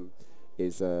coaching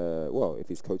is if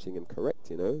he's coaching him correct,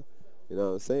 you know what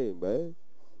I'm saying, bro?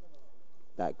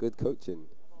 That good coaching.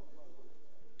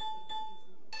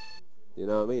 You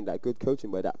know what I mean? That good coaching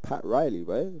by that Pat Riley,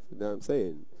 bro. You know what I'm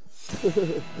saying?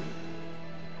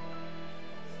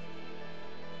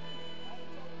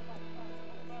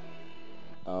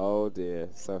 Oh dear.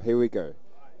 So here we go.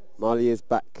 Marley is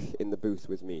back in the booth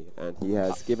with me, and he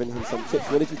has given him some tips.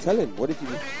 What did you tell him? What did you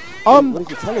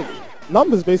tell him?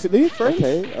 Numbers, basically, frames.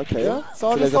 Okay. Yeah.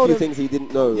 So there's a few things he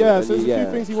didn't know. Yeah, so there's a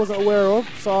few things he wasn't aware of,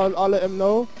 so I'll let him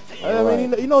know. I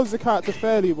mean, he knows the character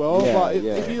fairly well, but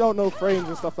if you don't know frames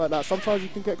and stuff like that, sometimes you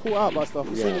can get caught out by stuff.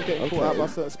 We've seen him getting caught out by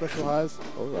certain special highs.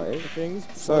 Things.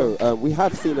 So we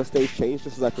have seen a stage change,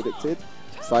 just as I predicted.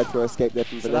 Side throw escape there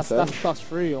from Vanessa. That's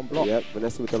 +3 on block. Yep,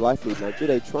 Vanessa with the life lead. Now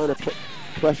G-Day trying to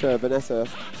pressure Vanessa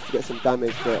to get some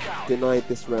damage, but denied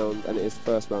this round, and it is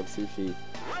first round Sushi.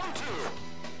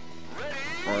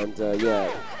 And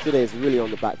yeah, G-Day is really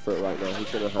on the back foot right now. He's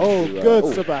going to have to... good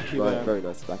Sabaki there. Very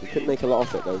nice Sabaki. Couldn't make a lot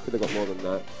of it though. Could have got more than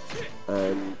that.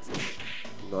 And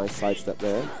nice sidestep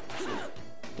there.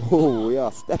 Oh, we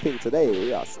are stepping today.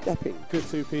 We are stepping. Good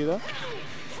 2P there.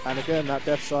 And again, that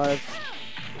death side.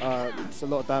 It's a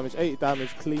lot of damage, 80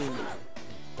 damage clean.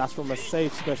 That's from a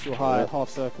safe special high, half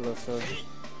circular. So.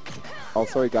 Oh,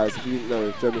 sorry guys, if you didn't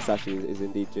know, Joe Musashi is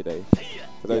indeed G-Day.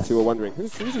 For those who are wondering,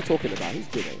 who's he talking about? Who's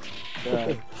G-Day?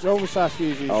 Yeah. Joe Musashi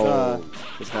is his handle,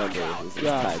 his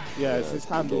tag. Yeah, it's his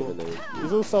handle.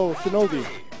 He's also Shinobi.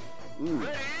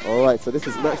 Alright, so this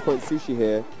is match point Sushi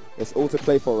here. It's all to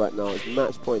play for right now. It's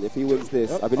match point. If he wins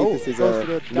this, I believe this is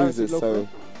losers, so...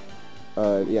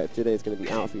 yeah, G-Day is going to be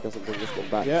out if he doesn't bring this one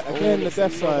back. Yeah, again, the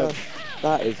death side.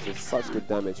 That is just such good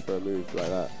damage for a move like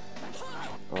that.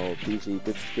 Oh, PG,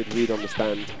 good read on the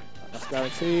stand. That's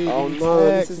guaranteed. Oh no,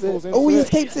 this is it. Oh, he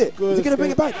escapes it. Is he going to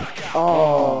bring it back?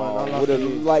 Oh, I would have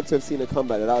liked to have seen a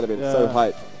comeback. That would have been so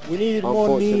hype. We needed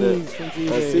more knees from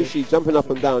G-Day. And Sushi jumping up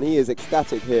and down. He is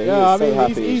ecstatic here. Yeah, he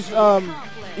is so happy.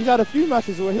 He's had a few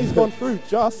matches where he's gone through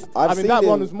just. I mean, that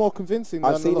one was more convincing.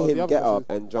 I've seen him get up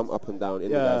and jump up and down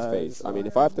in the guy's face. I mean,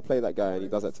 if I have to play that guy and he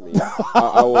does that to me,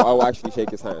 I will actually shake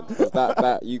his hand, because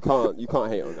that you can't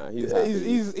hate on that.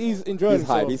 He's enjoying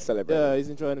himself. Hype, he's celebrating. Yeah, he's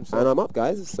enjoying himself. And I'm up,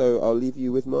 guys. So I'll leave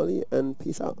you with Marley and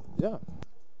peace out. Yeah.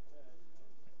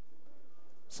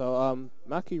 So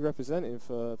Mackie representing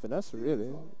for Vanessa,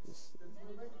 really.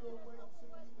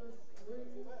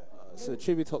 So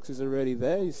Chibitox is already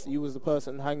there. He was the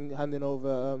person handing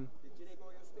over.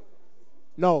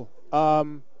 No,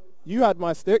 you had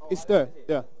my stick. It's there.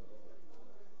 Yeah.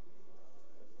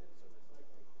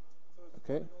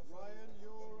 Okay.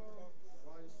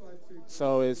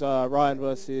 So it's Ryan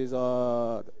versus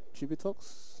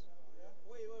Chibitox.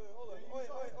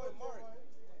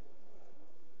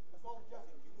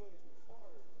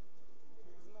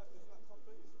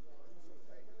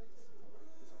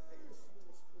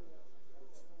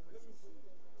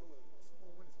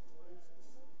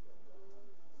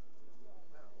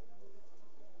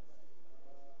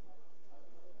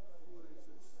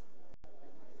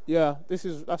 Yeah,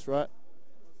 that's right.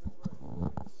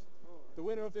 The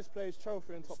winner of this plays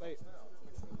trophy in top 8.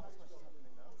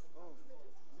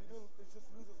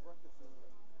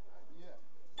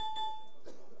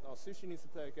 No, Sushi needs to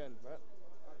play again,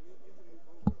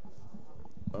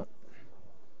 right?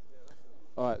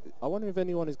 Alright, I wonder if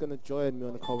anyone is going to join me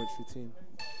on the commentary team.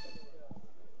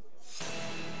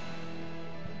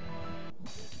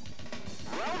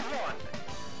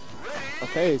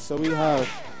 Okay, so we have...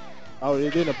 Oh,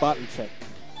 they're doing a button check.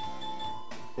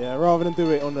 Yeah, rather than do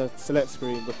it on the select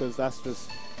screen, because that's just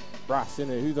brass,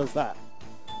 innit? Who does that?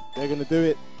 They're going to do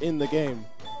it in the game.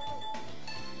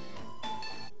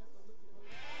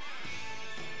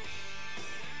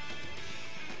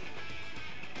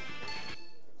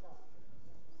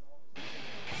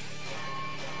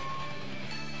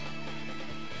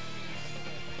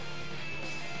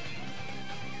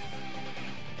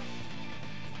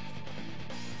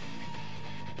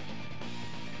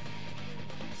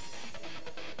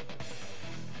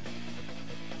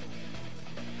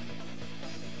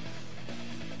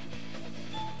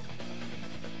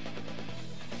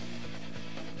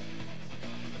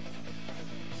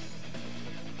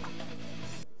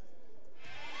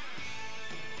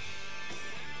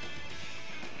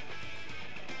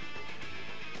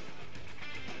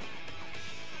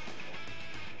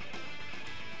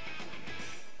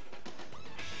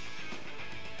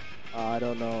 I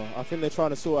don't know. I think they're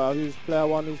trying to sort out who's player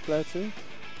 1, who's player 2.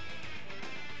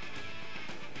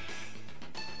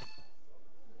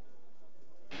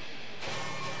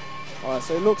 Alright,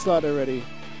 so it looks like they're ready.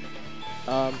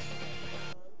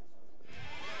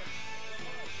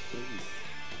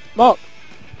 Mark!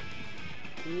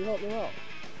 Can you help me out?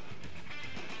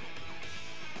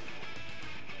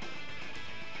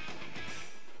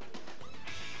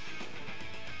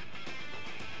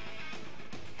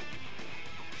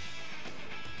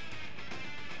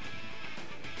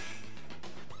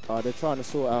 They're trying to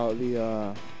sort out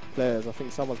the players. I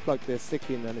think someone's plugged their stick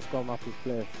in and it's gone up with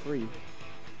player 3. Do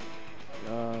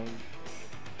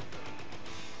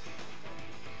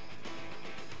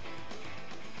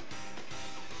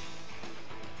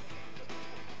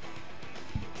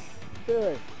you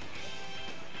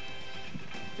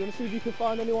want to see if you can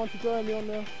find anyone to join me on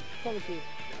the commentary?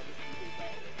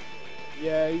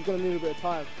 Yeah, he's going to need a bit of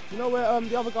time. Do you know where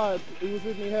the other guy who was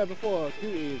with me here before,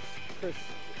 Duty, is? Chris.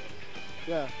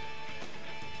 Yeah.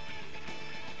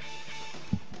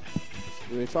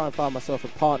 We're trying to find myself a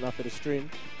partner for the stream.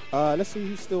 Let's see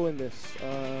who's still in this.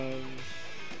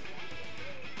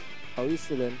 Oh, he's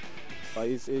still in. But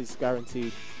he's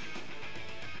guaranteed.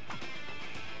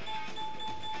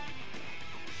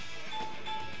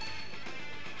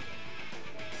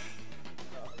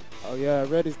 Oh yeah,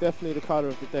 red is definitely the colour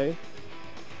of the day.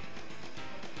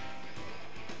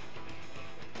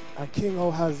 And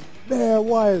Kingo has bare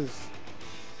wires.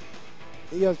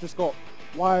 He has just got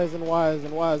wires and wires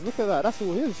and wires. Look at that, that's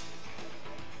all his.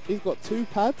 He's got 2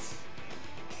 pads.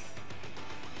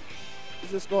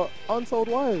 He's just got untold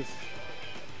wires.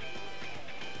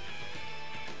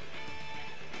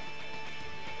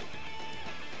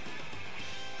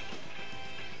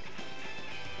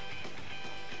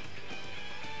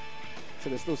 So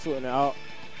they're still sorting it out.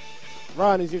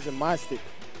 Ryan is using my stick,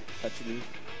 actually.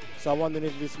 So I'm wondering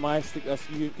if it's my stick that's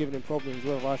giving him problems,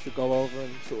 whether I should go over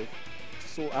and sort of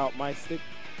sort out my stick.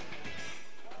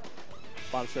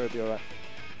 But I'm sure it'll be alright.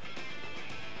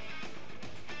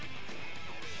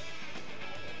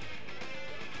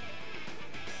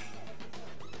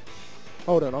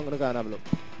 Hold on, I'm gonna go and have a look.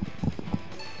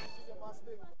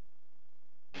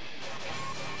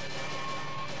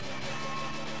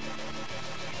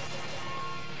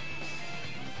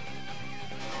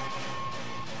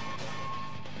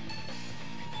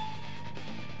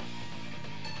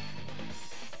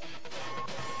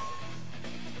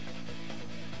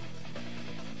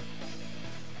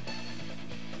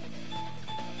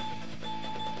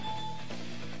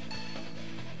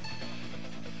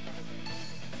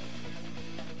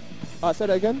 Say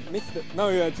that again. Missed it. No,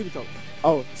 Chibitox.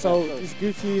 Oh, so is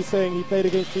Gucci saying he played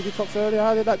against Chibitox earlier?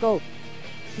 How did that go?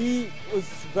 He was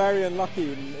very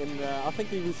unlucky in I think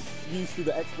he was used to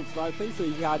the Xbox Live thing, so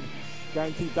he had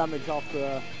guaranteed damage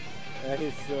after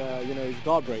his his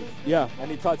guard break. Yeah. And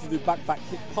he tried to do back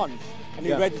kick punch, and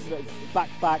he registered it as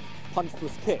back punch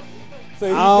plus kick. So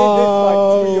he did this like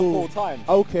 3 or 4 times.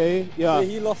 Okay, yeah. So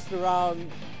he lost a round.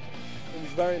 It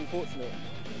was very unfortunate.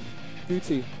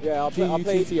 Gucci. Yeah, I played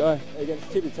G-U-T-T-I. against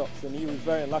Chibitox, and he was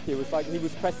very unlucky. It was like he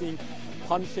was pressing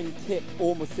punch and kick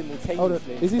almost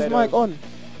simultaneously. Is his mic on?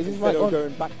 Is his mic on?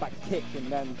 Going back kick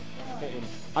and then hitting.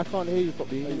 I can't hear you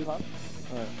properly. Alright.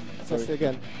 Test it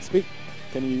again. Speak.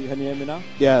 Can you hear me now?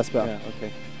 Yeah, that's better. Yeah,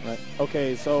 okay. Right.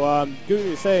 Okay, so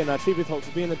Gucci is saying that Chibitox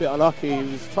is being a bit unlucky. He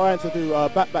was trying to do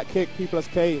back kick P plus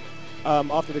K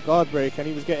after the guard break, and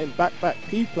he was getting back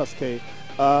P plus K.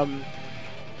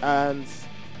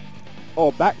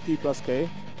 Back P plus K.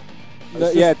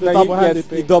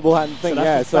 The double hand thing. So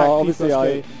yeah, so obviously I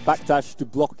K. backdash to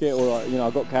block it, or I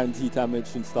got guaranteed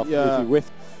damage and stuff if Yeah. he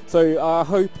whiffed. So I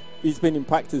hope he's been in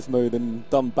practice mode and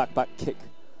done back kick,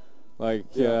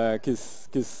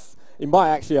 because he might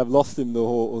actually have lost him the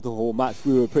whole match.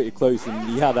 We were pretty close, and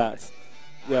he had that.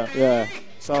 Yeah.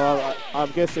 So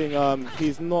I'm guessing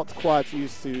he's not quite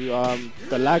used to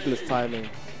the lagless timing.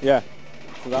 Yeah.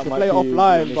 So that you can might play be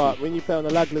offline, but when you play on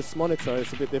the lagless monitor,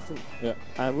 it's a bit different. Yeah.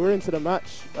 And we're into the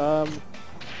match.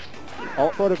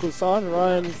 Prodigal Son,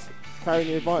 Ryan's carrying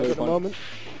the advantage at the moment.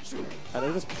 And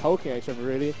they're just poking at each other,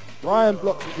 really. Ryan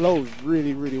blocks blows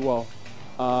really, really well.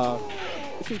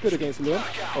 Which is good against Leon,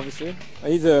 obviously.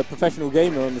 He's a professional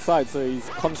gamer on the side, so he's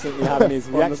constantly having his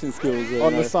reaction skills.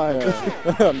 On the side.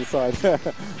 Yeah. On the side.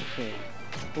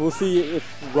 We'll see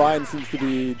if Ryan seems to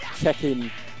be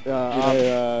checking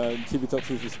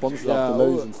Chibitox's responses after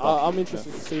lows and stuff. I'm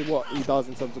interested to see what he does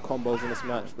in terms of combos in this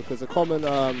match, because a common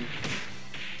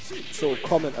sort of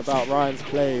comment about Ryan's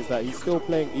play is that he's still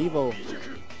playing Evo.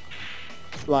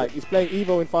 Like, he's playing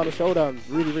Evo in Final Showdown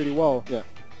really, really well. Yeah.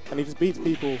 And he just beats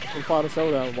people in Final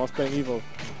Showdown whilst playing Evo.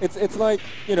 It's like,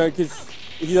 because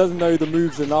he doesn't know the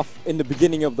moves enough in the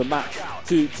beginning of the match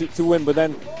to win, but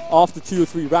then after 2 or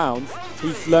 3 rounds,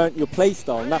 he's learnt your play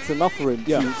style, and that's enough for him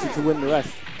to win the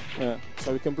rest. Yeah.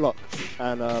 So we can block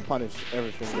and punish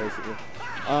everything, basically.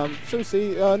 So we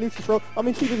see neutral throw. I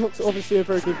mean, Chibitox is obviously a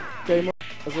very good gamer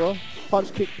as well.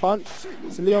 Punch, kick, punch.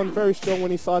 So Leon very strong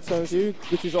when he side turns you,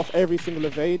 which is off every single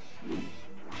evade.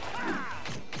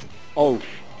 Oh,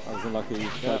 I was unlucky.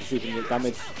 Yeah. See if he can get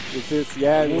damage. Is this?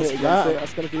 Yeah,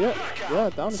 that's going to be it. Yeah,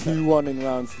 down. 2-1 in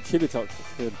rounds to Chibitox.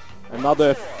 That's good.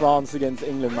 Another France against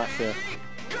England match here.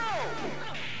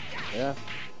 Yeah.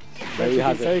 There he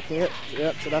has it. Taking it.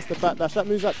 Yep, so that's the back dash. That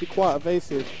move's actually quite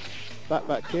evasive.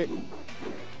 Back kick.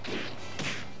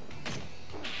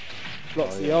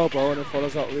 Blocks the elbow and then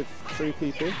follows up with 3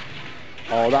 PP.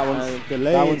 Oh,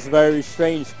 that one's very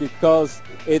strange, because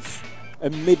it's a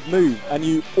mid move, and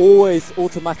you always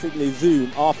automatically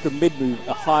zoom after mid move.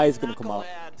 A high is going to come out,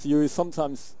 so you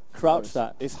sometimes crouch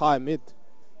that. It's high mid.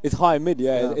 It's high mid,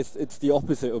 yeah. It's the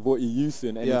opposite of what you're used to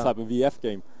in any type of VF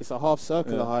game. It's a half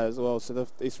circular high as well, so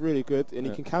it's really good, and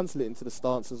you can cancel it into the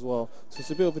stance as well. So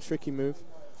it's a bit of a tricky move.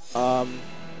 The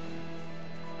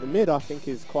mid, I think,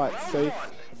 is quite safe,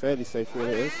 fairly safe where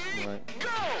it is. Right.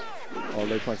 Oh,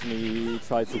 low punch, and he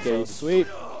tries to gauge. Sweep.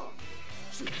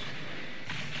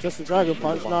 Just a dragon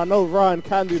punch. Now I know Ryan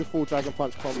can do the full dragon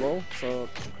punch combo, so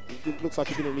it looks like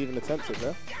he didn't even attempt it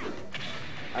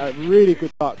there. Really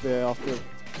good duck there after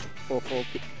 4-4.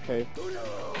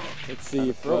 Let's see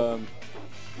if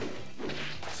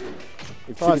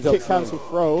tries kick cancel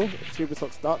throw.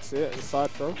 Chibitox ducks it and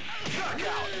side throw.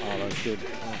 Oh, that's good.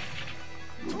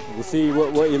 We'll see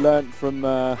what you learned from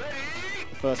the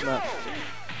first match.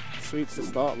 Sweeps to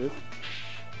start with.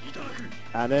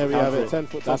 And there we have it,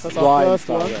 10-foot toss. That's our first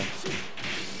one.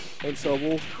 Into a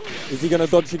wall. Is he going to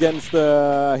dodge against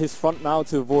his front now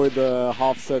to avoid the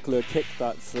half circular kick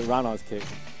that's Rana's kick?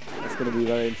 That's going to be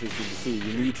very interesting to see.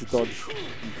 You need to dodge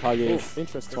Kage's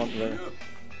front there.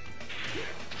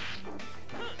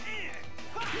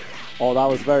 Oh, that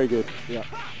was very good. Yeah.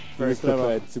 He was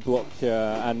prepared to block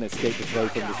and escape the throw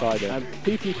from the side there. And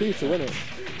PPP to win it.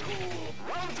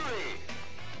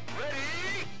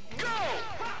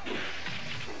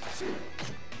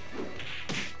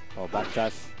 Oh,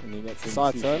 backdash, and he gets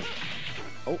side turn.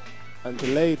 Oh, and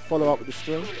delayed follow up with the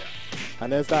string.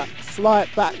 And there's that slight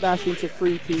backdash into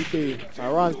 3 PP.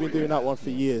 Now Ryan's been doing that one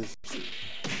for years.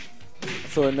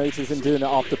 So I noticed him doing it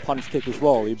after punch kick as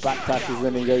well. He backdashes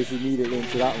and he goes immediately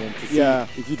into that one to see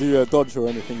if you do a dodge or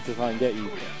anything to try and get you.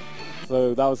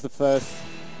 So that was the first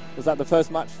Was that the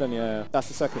first match then? Yeah. That's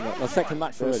the second match. The second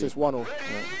match So already. it's just 1-0.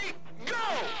 Yeah.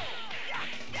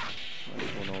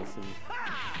 That's 1-0.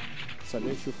 So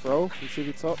neutral throw from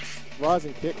Chibi Tops.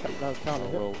 Rising kick, lands counter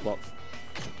hit. Roll box.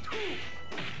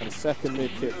 And the second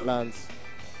mid kick lands.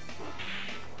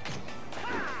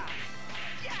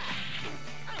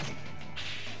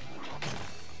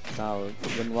 Now,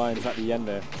 when Ryan's at the end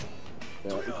there.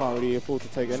 Yeah, you can't really afford to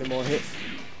take any more hits.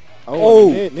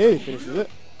 Oh! Nearly finishes it.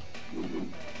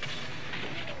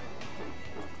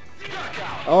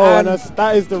 Oh, and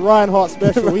that is the Reinhardt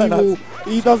special.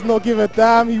 He does not give a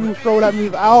damn. He will throw that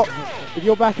move out. If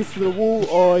your back is to the wall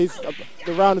or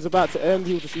the round is about to end,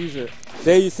 he'll just use it.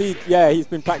 There you see, yeah, he's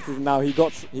been practicing now. He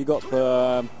got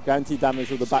the guaranteed damage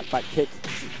with the back kick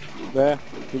there.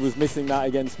 He was missing that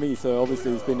against me, so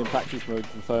obviously he's been in practice mode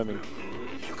confirming.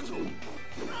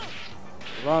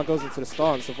 Ryan goes into the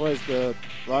stance, avoids the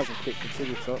rising kick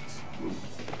from Tops.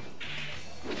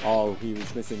 Oh, he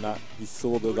was missing that. He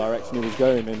saw the direction he was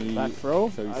going and he... Back throw.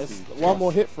 So one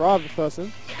more hit for either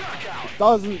person. It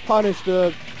doesn't punish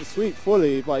the sweep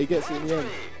fully, but he gets it in the end.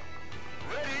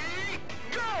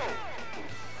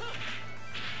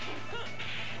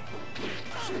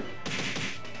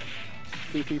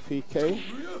 PPPK.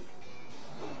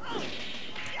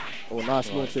 Oh,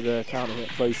 nice launch of the counter hit.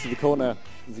 Close to the corner.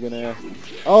 He's going to...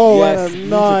 Oh, yes, and a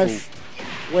nice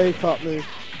wake up move.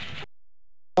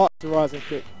 Up the rising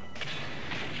kick.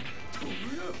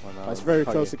 It's very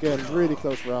close again, really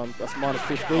close round. That's minus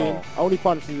 15. Oh. Only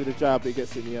punishes with a jab, but he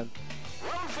gets it in the end.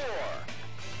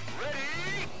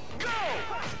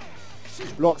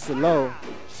 Blocks the low.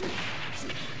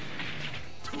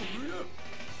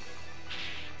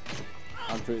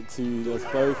 Under it to those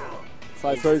both.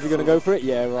 Side throws, are going to go for it?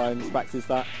 Yeah, Ryan's practiced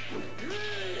that.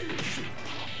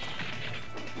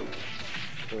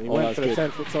 Well, he went for the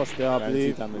 10-foot toss there, I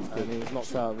believe, and he was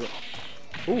knocked out of it.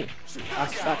 Ooh,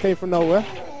 that came from nowhere.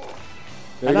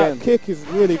 And that kick is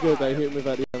really good that he hit him with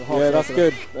at the end. Yeah, that's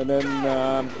good. And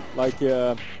then, like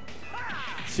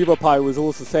Shiba Pai was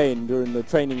also saying during the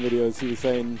training videos, he was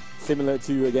saying, similar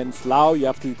to against Lau, you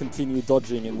have to continue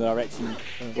dodging in the direction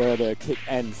where the kick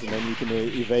ends, and then you can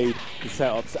evade his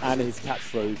setups and his catch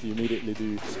throw if you immediately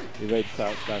do evade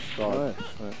crouch dash guard.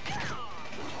 Right.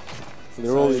 So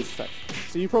they're all these steps.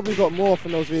 So you probably got more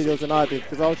from those videos than I did,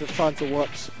 because I was just trying to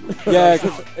watch. Yeah,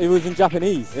 because it was in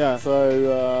Japanese. Yeah.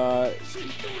 So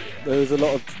there was a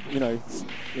lot of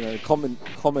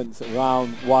comments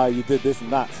around why you did this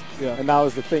and that. Yeah. And that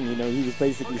was the thing. He was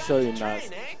basically showing that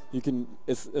you can,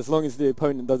 as long as the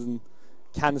opponent doesn't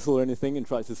cancel or anything and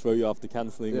tries to throw you after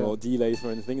cancelling or delays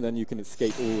or anything, then you can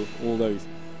escape all those.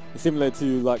 Similar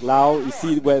to like Lau, you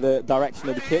see where the direction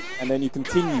of the kick, and then you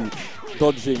continue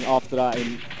dodging after that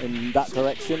in that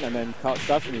direction, and then crouch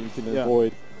dash, and you can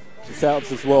avoid the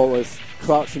setups as well as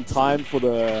crouching time for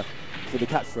the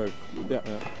catch throw. Yeah.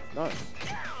 Nice.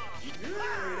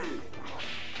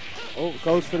 Oh,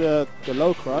 goes for the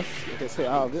low crush. It gets hit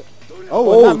out of it.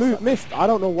 Oh, and that move missed. I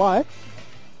don't know why.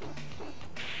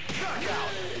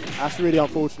 That's really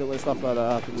unfortunate when stuff like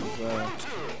that happens.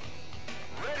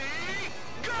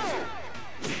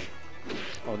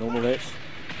 Normal hits.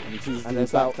 And he chooses to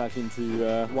backdash into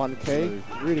 1K.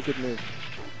 Really good move.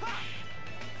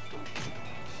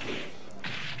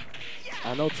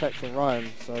 And no tech from Ryan,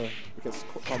 so he gets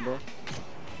combo.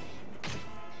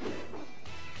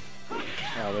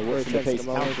 They're watching the pace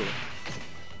counter.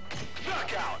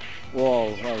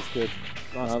 Whoa, that was good.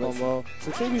 Nice combo.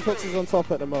 So Chibi Tops is on top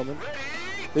at the moment.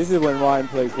 This is when Ryan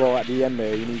plays well at the end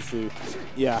there. He needs to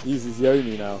use his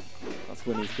Yomi now. That's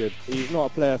when he's good. He's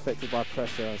not a player affected by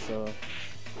pressure, so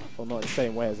not in the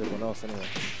same way as everyone else anyway.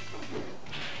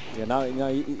 Yeah, now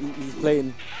he's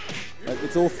playing.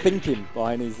 It's all thinking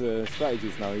behind his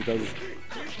strategies now. He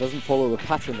doesn't follow a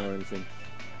pattern or anything.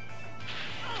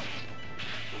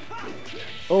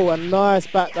 Oh, a nice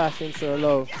backdash into a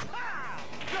low.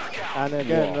 And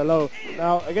again, the low.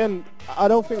 Now, again, I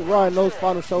don't think Ryan knows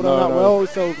Final Showdown that well,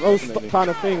 so those kind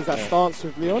of things, that stance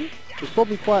with Leon, is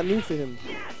probably quite new to him.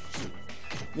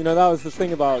 That was the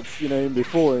thing about him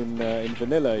before in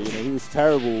Vanilla. He was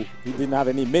terrible. He didn't have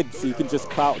any mids, so you could just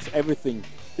crouch everything.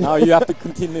 Now you have to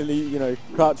continually,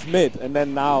 crouch mid, and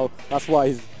then now that's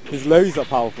why his lows are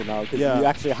powerful now, because you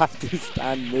actually have to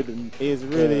stand mid. And he is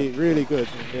really good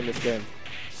in this game.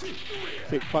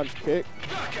 Kick, punch, kick.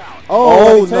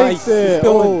 Oh, he takes it.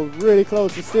 Oh, really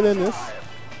close. He's still in this.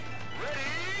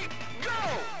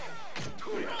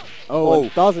 Oh,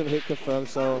 it doesn't hit confirm,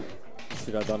 so...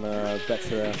 Should have done a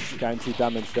better guaranteed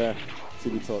damage there.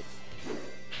 Chibi Tops.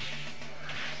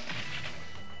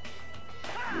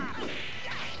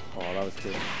 Oh, that was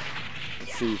good.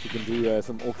 Let's see if we can do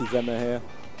some Okizeme here.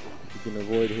 You can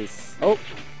avoid his... Oh,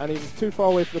 and he's too far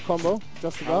away for the combo,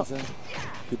 just about.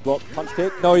 Good block, punch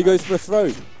kick. No, he goes for a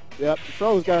throw. Yep, the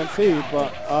throw is guaranteed,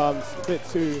 but it's a bit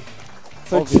too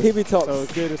So obvious. Chibitox, So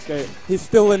good escape. he's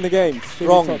still in the game.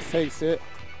 Strong. Chibitox takes it,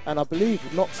 and I believe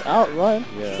knocks out Ryan.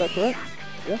 Yeah. Is that correct?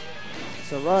 Yeah.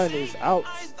 So Ryan is out.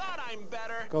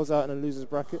 Goes out in a loser's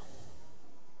bracket.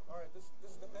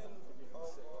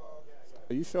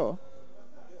 Are you sure?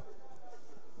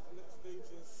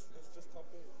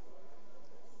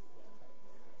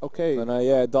 Okay. And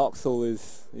yeah, Dark Soul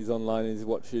is online. He's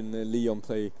watching Leon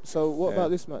play. So what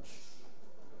about this match?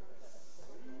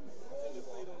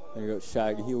 And you got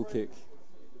Shag heel kick.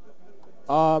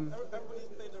 Are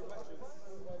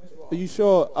you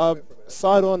sure?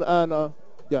 Sidon and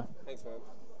yeah.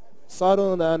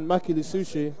 Sidon and Maki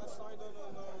Sushi.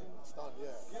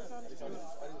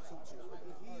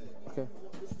 Okay.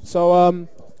 So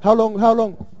how long? We're gonna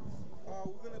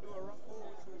do a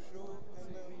raffle to show,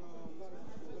 and then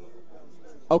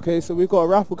Okay, so we've got a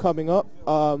raffle coming up,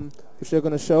 which they're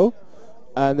going to show,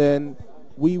 and then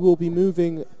we will be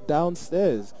moving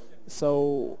downstairs.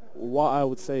 So what I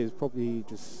would say is probably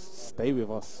just stay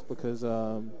with us, because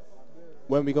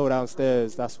when we go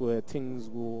downstairs, that's where things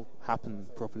will happen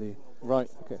properly. Right.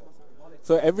 Okay.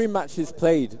 So every match is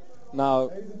played now.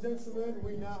 Ladies and gentlemen,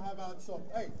 we now have our top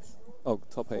 8. Oh,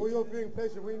 top 8. For your viewing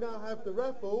pleasure, we now have the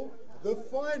raffle, the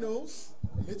finals,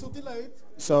 a little delayed.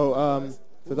 So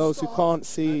for those who can't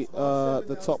see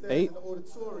the top 8,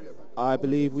 I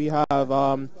believe we have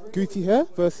Guti here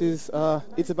versus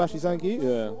Itabashi Zangi.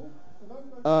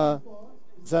 Yeah.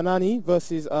 Zanani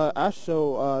versus Ash.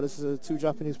 So this is 2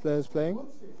 Japanese players playing.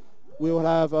 We will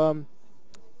have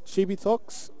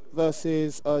Shibitox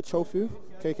versus Chofu,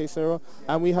 KK Sera.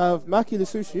 And we have Maki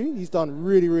Sushi. He's done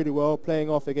really, really well playing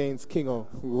off against Kingo.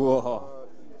 Whoa.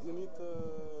 you need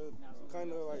to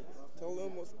kind of like tell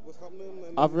them what's happening.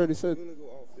 And I've already said. we're gonna go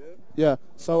off, yeah? Yeah.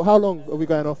 So how long are we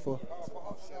going off for?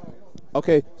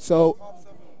 Okay, so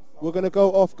we're going to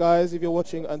go off, guys, if you're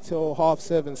watching, until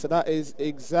 7:30. So that is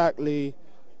exactly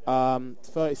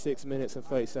 36 minutes and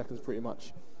 30 seconds pretty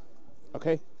much.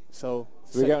 Okay, so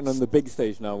we're getting on the big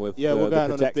stage now with we're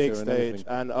going on the big and stage, everything.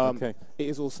 and Okay. it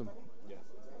is awesome.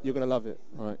 You're going to love it.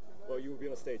 All right. Well, you will be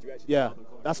on stage. You actually Yeah,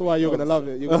 that's why you're going to love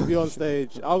it. You're going to be on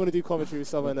stage. I'm going to do commentary with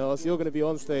someone else. You're going to be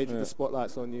on stage with the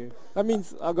spotlights on you. That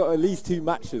means I've got at least 2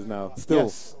 matches now. Still.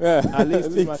 Yes. Yeah. At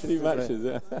least two at least matches 2 to play. matches.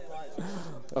 Yeah.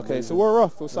 Okay, so we're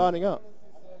off. We're signing up.